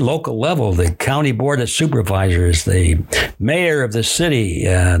at the local level, the county board of supervisors, the mayor of the city,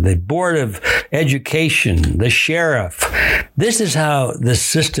 the board of education, the sheriff. This is how the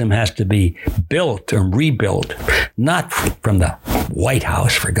system has to be built or rebuilt, not from the White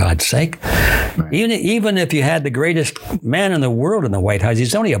House, for God's sake. Right. Even if you had the greatest man in the world in the White House,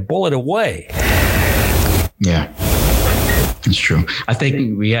 he's only a bullet away. Yeah, it's true. I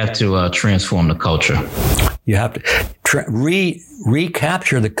think we have to transform the culture. You have to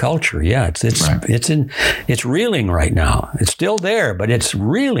recapture the culture. Yeah, it's reeling right now. It's still there, but it's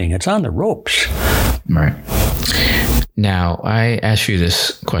reeling. It's on the ropes. Right. Now, I asked you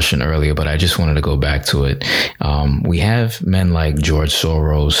this question earlier, but I just wanted to go back to it. We have men like George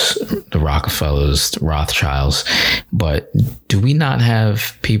Soros, the Rockefellers, the Rothschilds, but do we not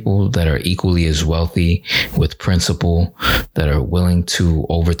have people that are equally as wealthy with principle that are willing to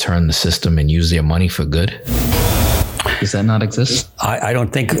overturn the system and use their money for good? Does that not exist? I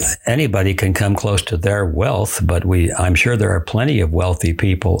don't think anybody can come close to their wealth, but I'm sure there are plenty of wealthy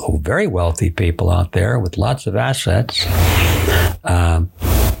people, very wealthy people out there with lots of assets.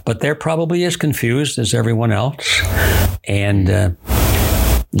 But they're probably as confused as everyone else. And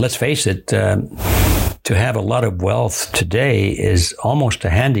let's face it, to have a lot of wealth today is almost a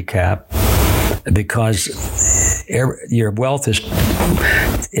handicap because your wealth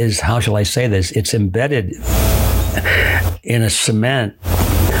is, how shall I say this? It's embedded in a cement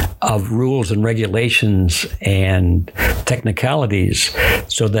of rules and regulations and technicalities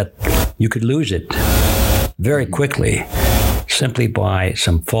so that you could lose it very quickly simply by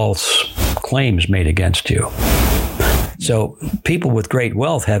some false claims made against you. So people with great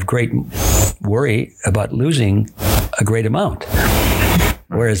wealth have great worry about losing a great amount.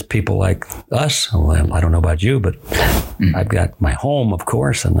 Whereas people like us, well, I don't know about you, but I've got my home, of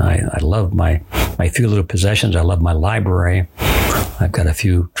course, and I love my few little possessions. I love my library. I've got a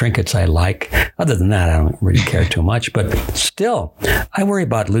few trinkets I like. Other than that, I don't really care too much. But still, I worry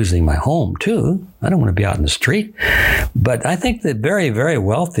about losing my home, too. I don't want to be out in the street. But I think that very, very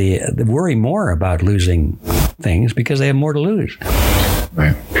wealthy worry more about losing things because they have more to lose.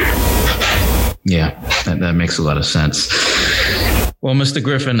 Right. Yeah. That makes a lot of sense. Well, Mr.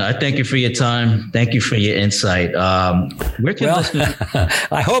 Griffin, I thank you for your time. Thank you for your insight. Where can listeners...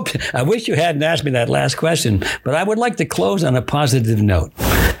 I wish you hadn't asked me that last question, but I would like to close on a positive note.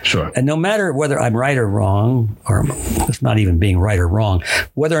 Sure. And no matter whether I'm right or wrong, or it's not even being right or wrong,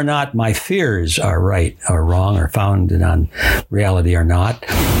 whether or not my fears are right or wrong or founded on reality or not,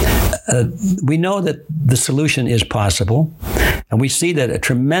 we know that the solution is possible. And we see that a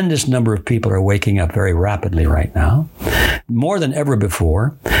tremendous number of people are waking up very rapidly right now, more than ever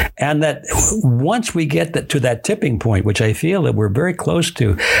before. And that once we get to that tipping point, which I feel that we're very close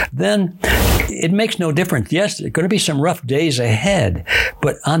to, then it makes no difference. Yes, there are going to be some rough days ahead,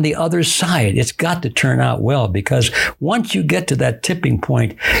 but on the other side, it's got to turn out well, because once you get to that tipping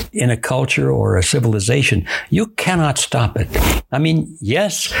point in a culture or a civilization, you cannot stop it. I mean,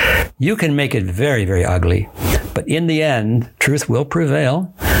 yes, you can make it very, very ugly, but in the end, truth will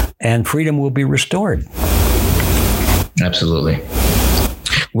prevail and freedom will be restored. Absolutely.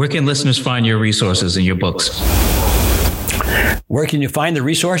 Where can listeners find your resources and your books? Where can you find the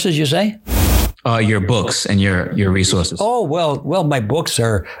resources, you say? Your books and your resources. Oh, well, my books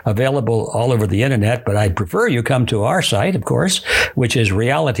are available all over the internet, but I'd prefer you come to our site, of course, which is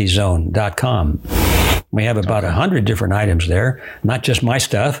realityzone.com. We have about 100 different items there, not just my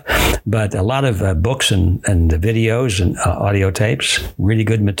stuff, but a lot of books and videos and audio tapes. Really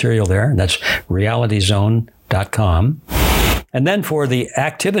good material there. That's realityzone.com. And then for the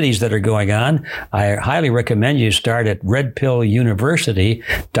activities that are going on, I highly recommend you start at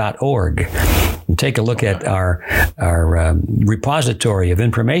redpilluniversity.org and take a look at our repository of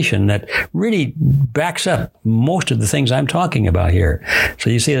information that really backs up most of the things I'm talking about here. So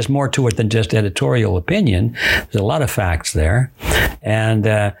you see, there's more to it than just editorial opinion. There's a lot of facts there. And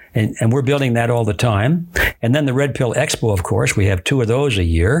we're building that all the time. And then the Red Pill Expo, of course, we have 2 of those a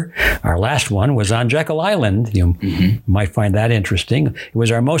year. Our last one was on Jekyll Island. You might find that interesting. It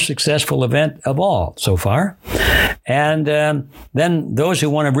was our most successful event of all so far. And then those who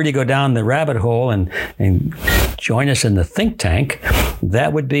want to really go down the rabbit hole and join us in the think tank,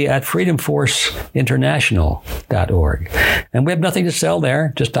 that would be at freedomforceinternational.org. And we have nothing to sell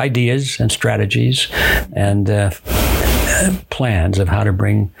there, just ideas and strategies and plans of how to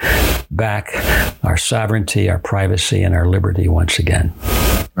bring back our sovereignty, our privacy, and our liberty once again.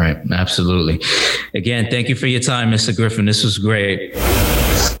 Right. Absolutely. Again, thank you for your time, Mr. Griffin. This was great.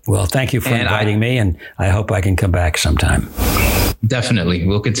 Well, thank you for inviting me, and I hope I can come back sometime. Definitely.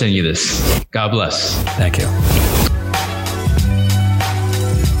 We'll continue this. God bless. Thank you.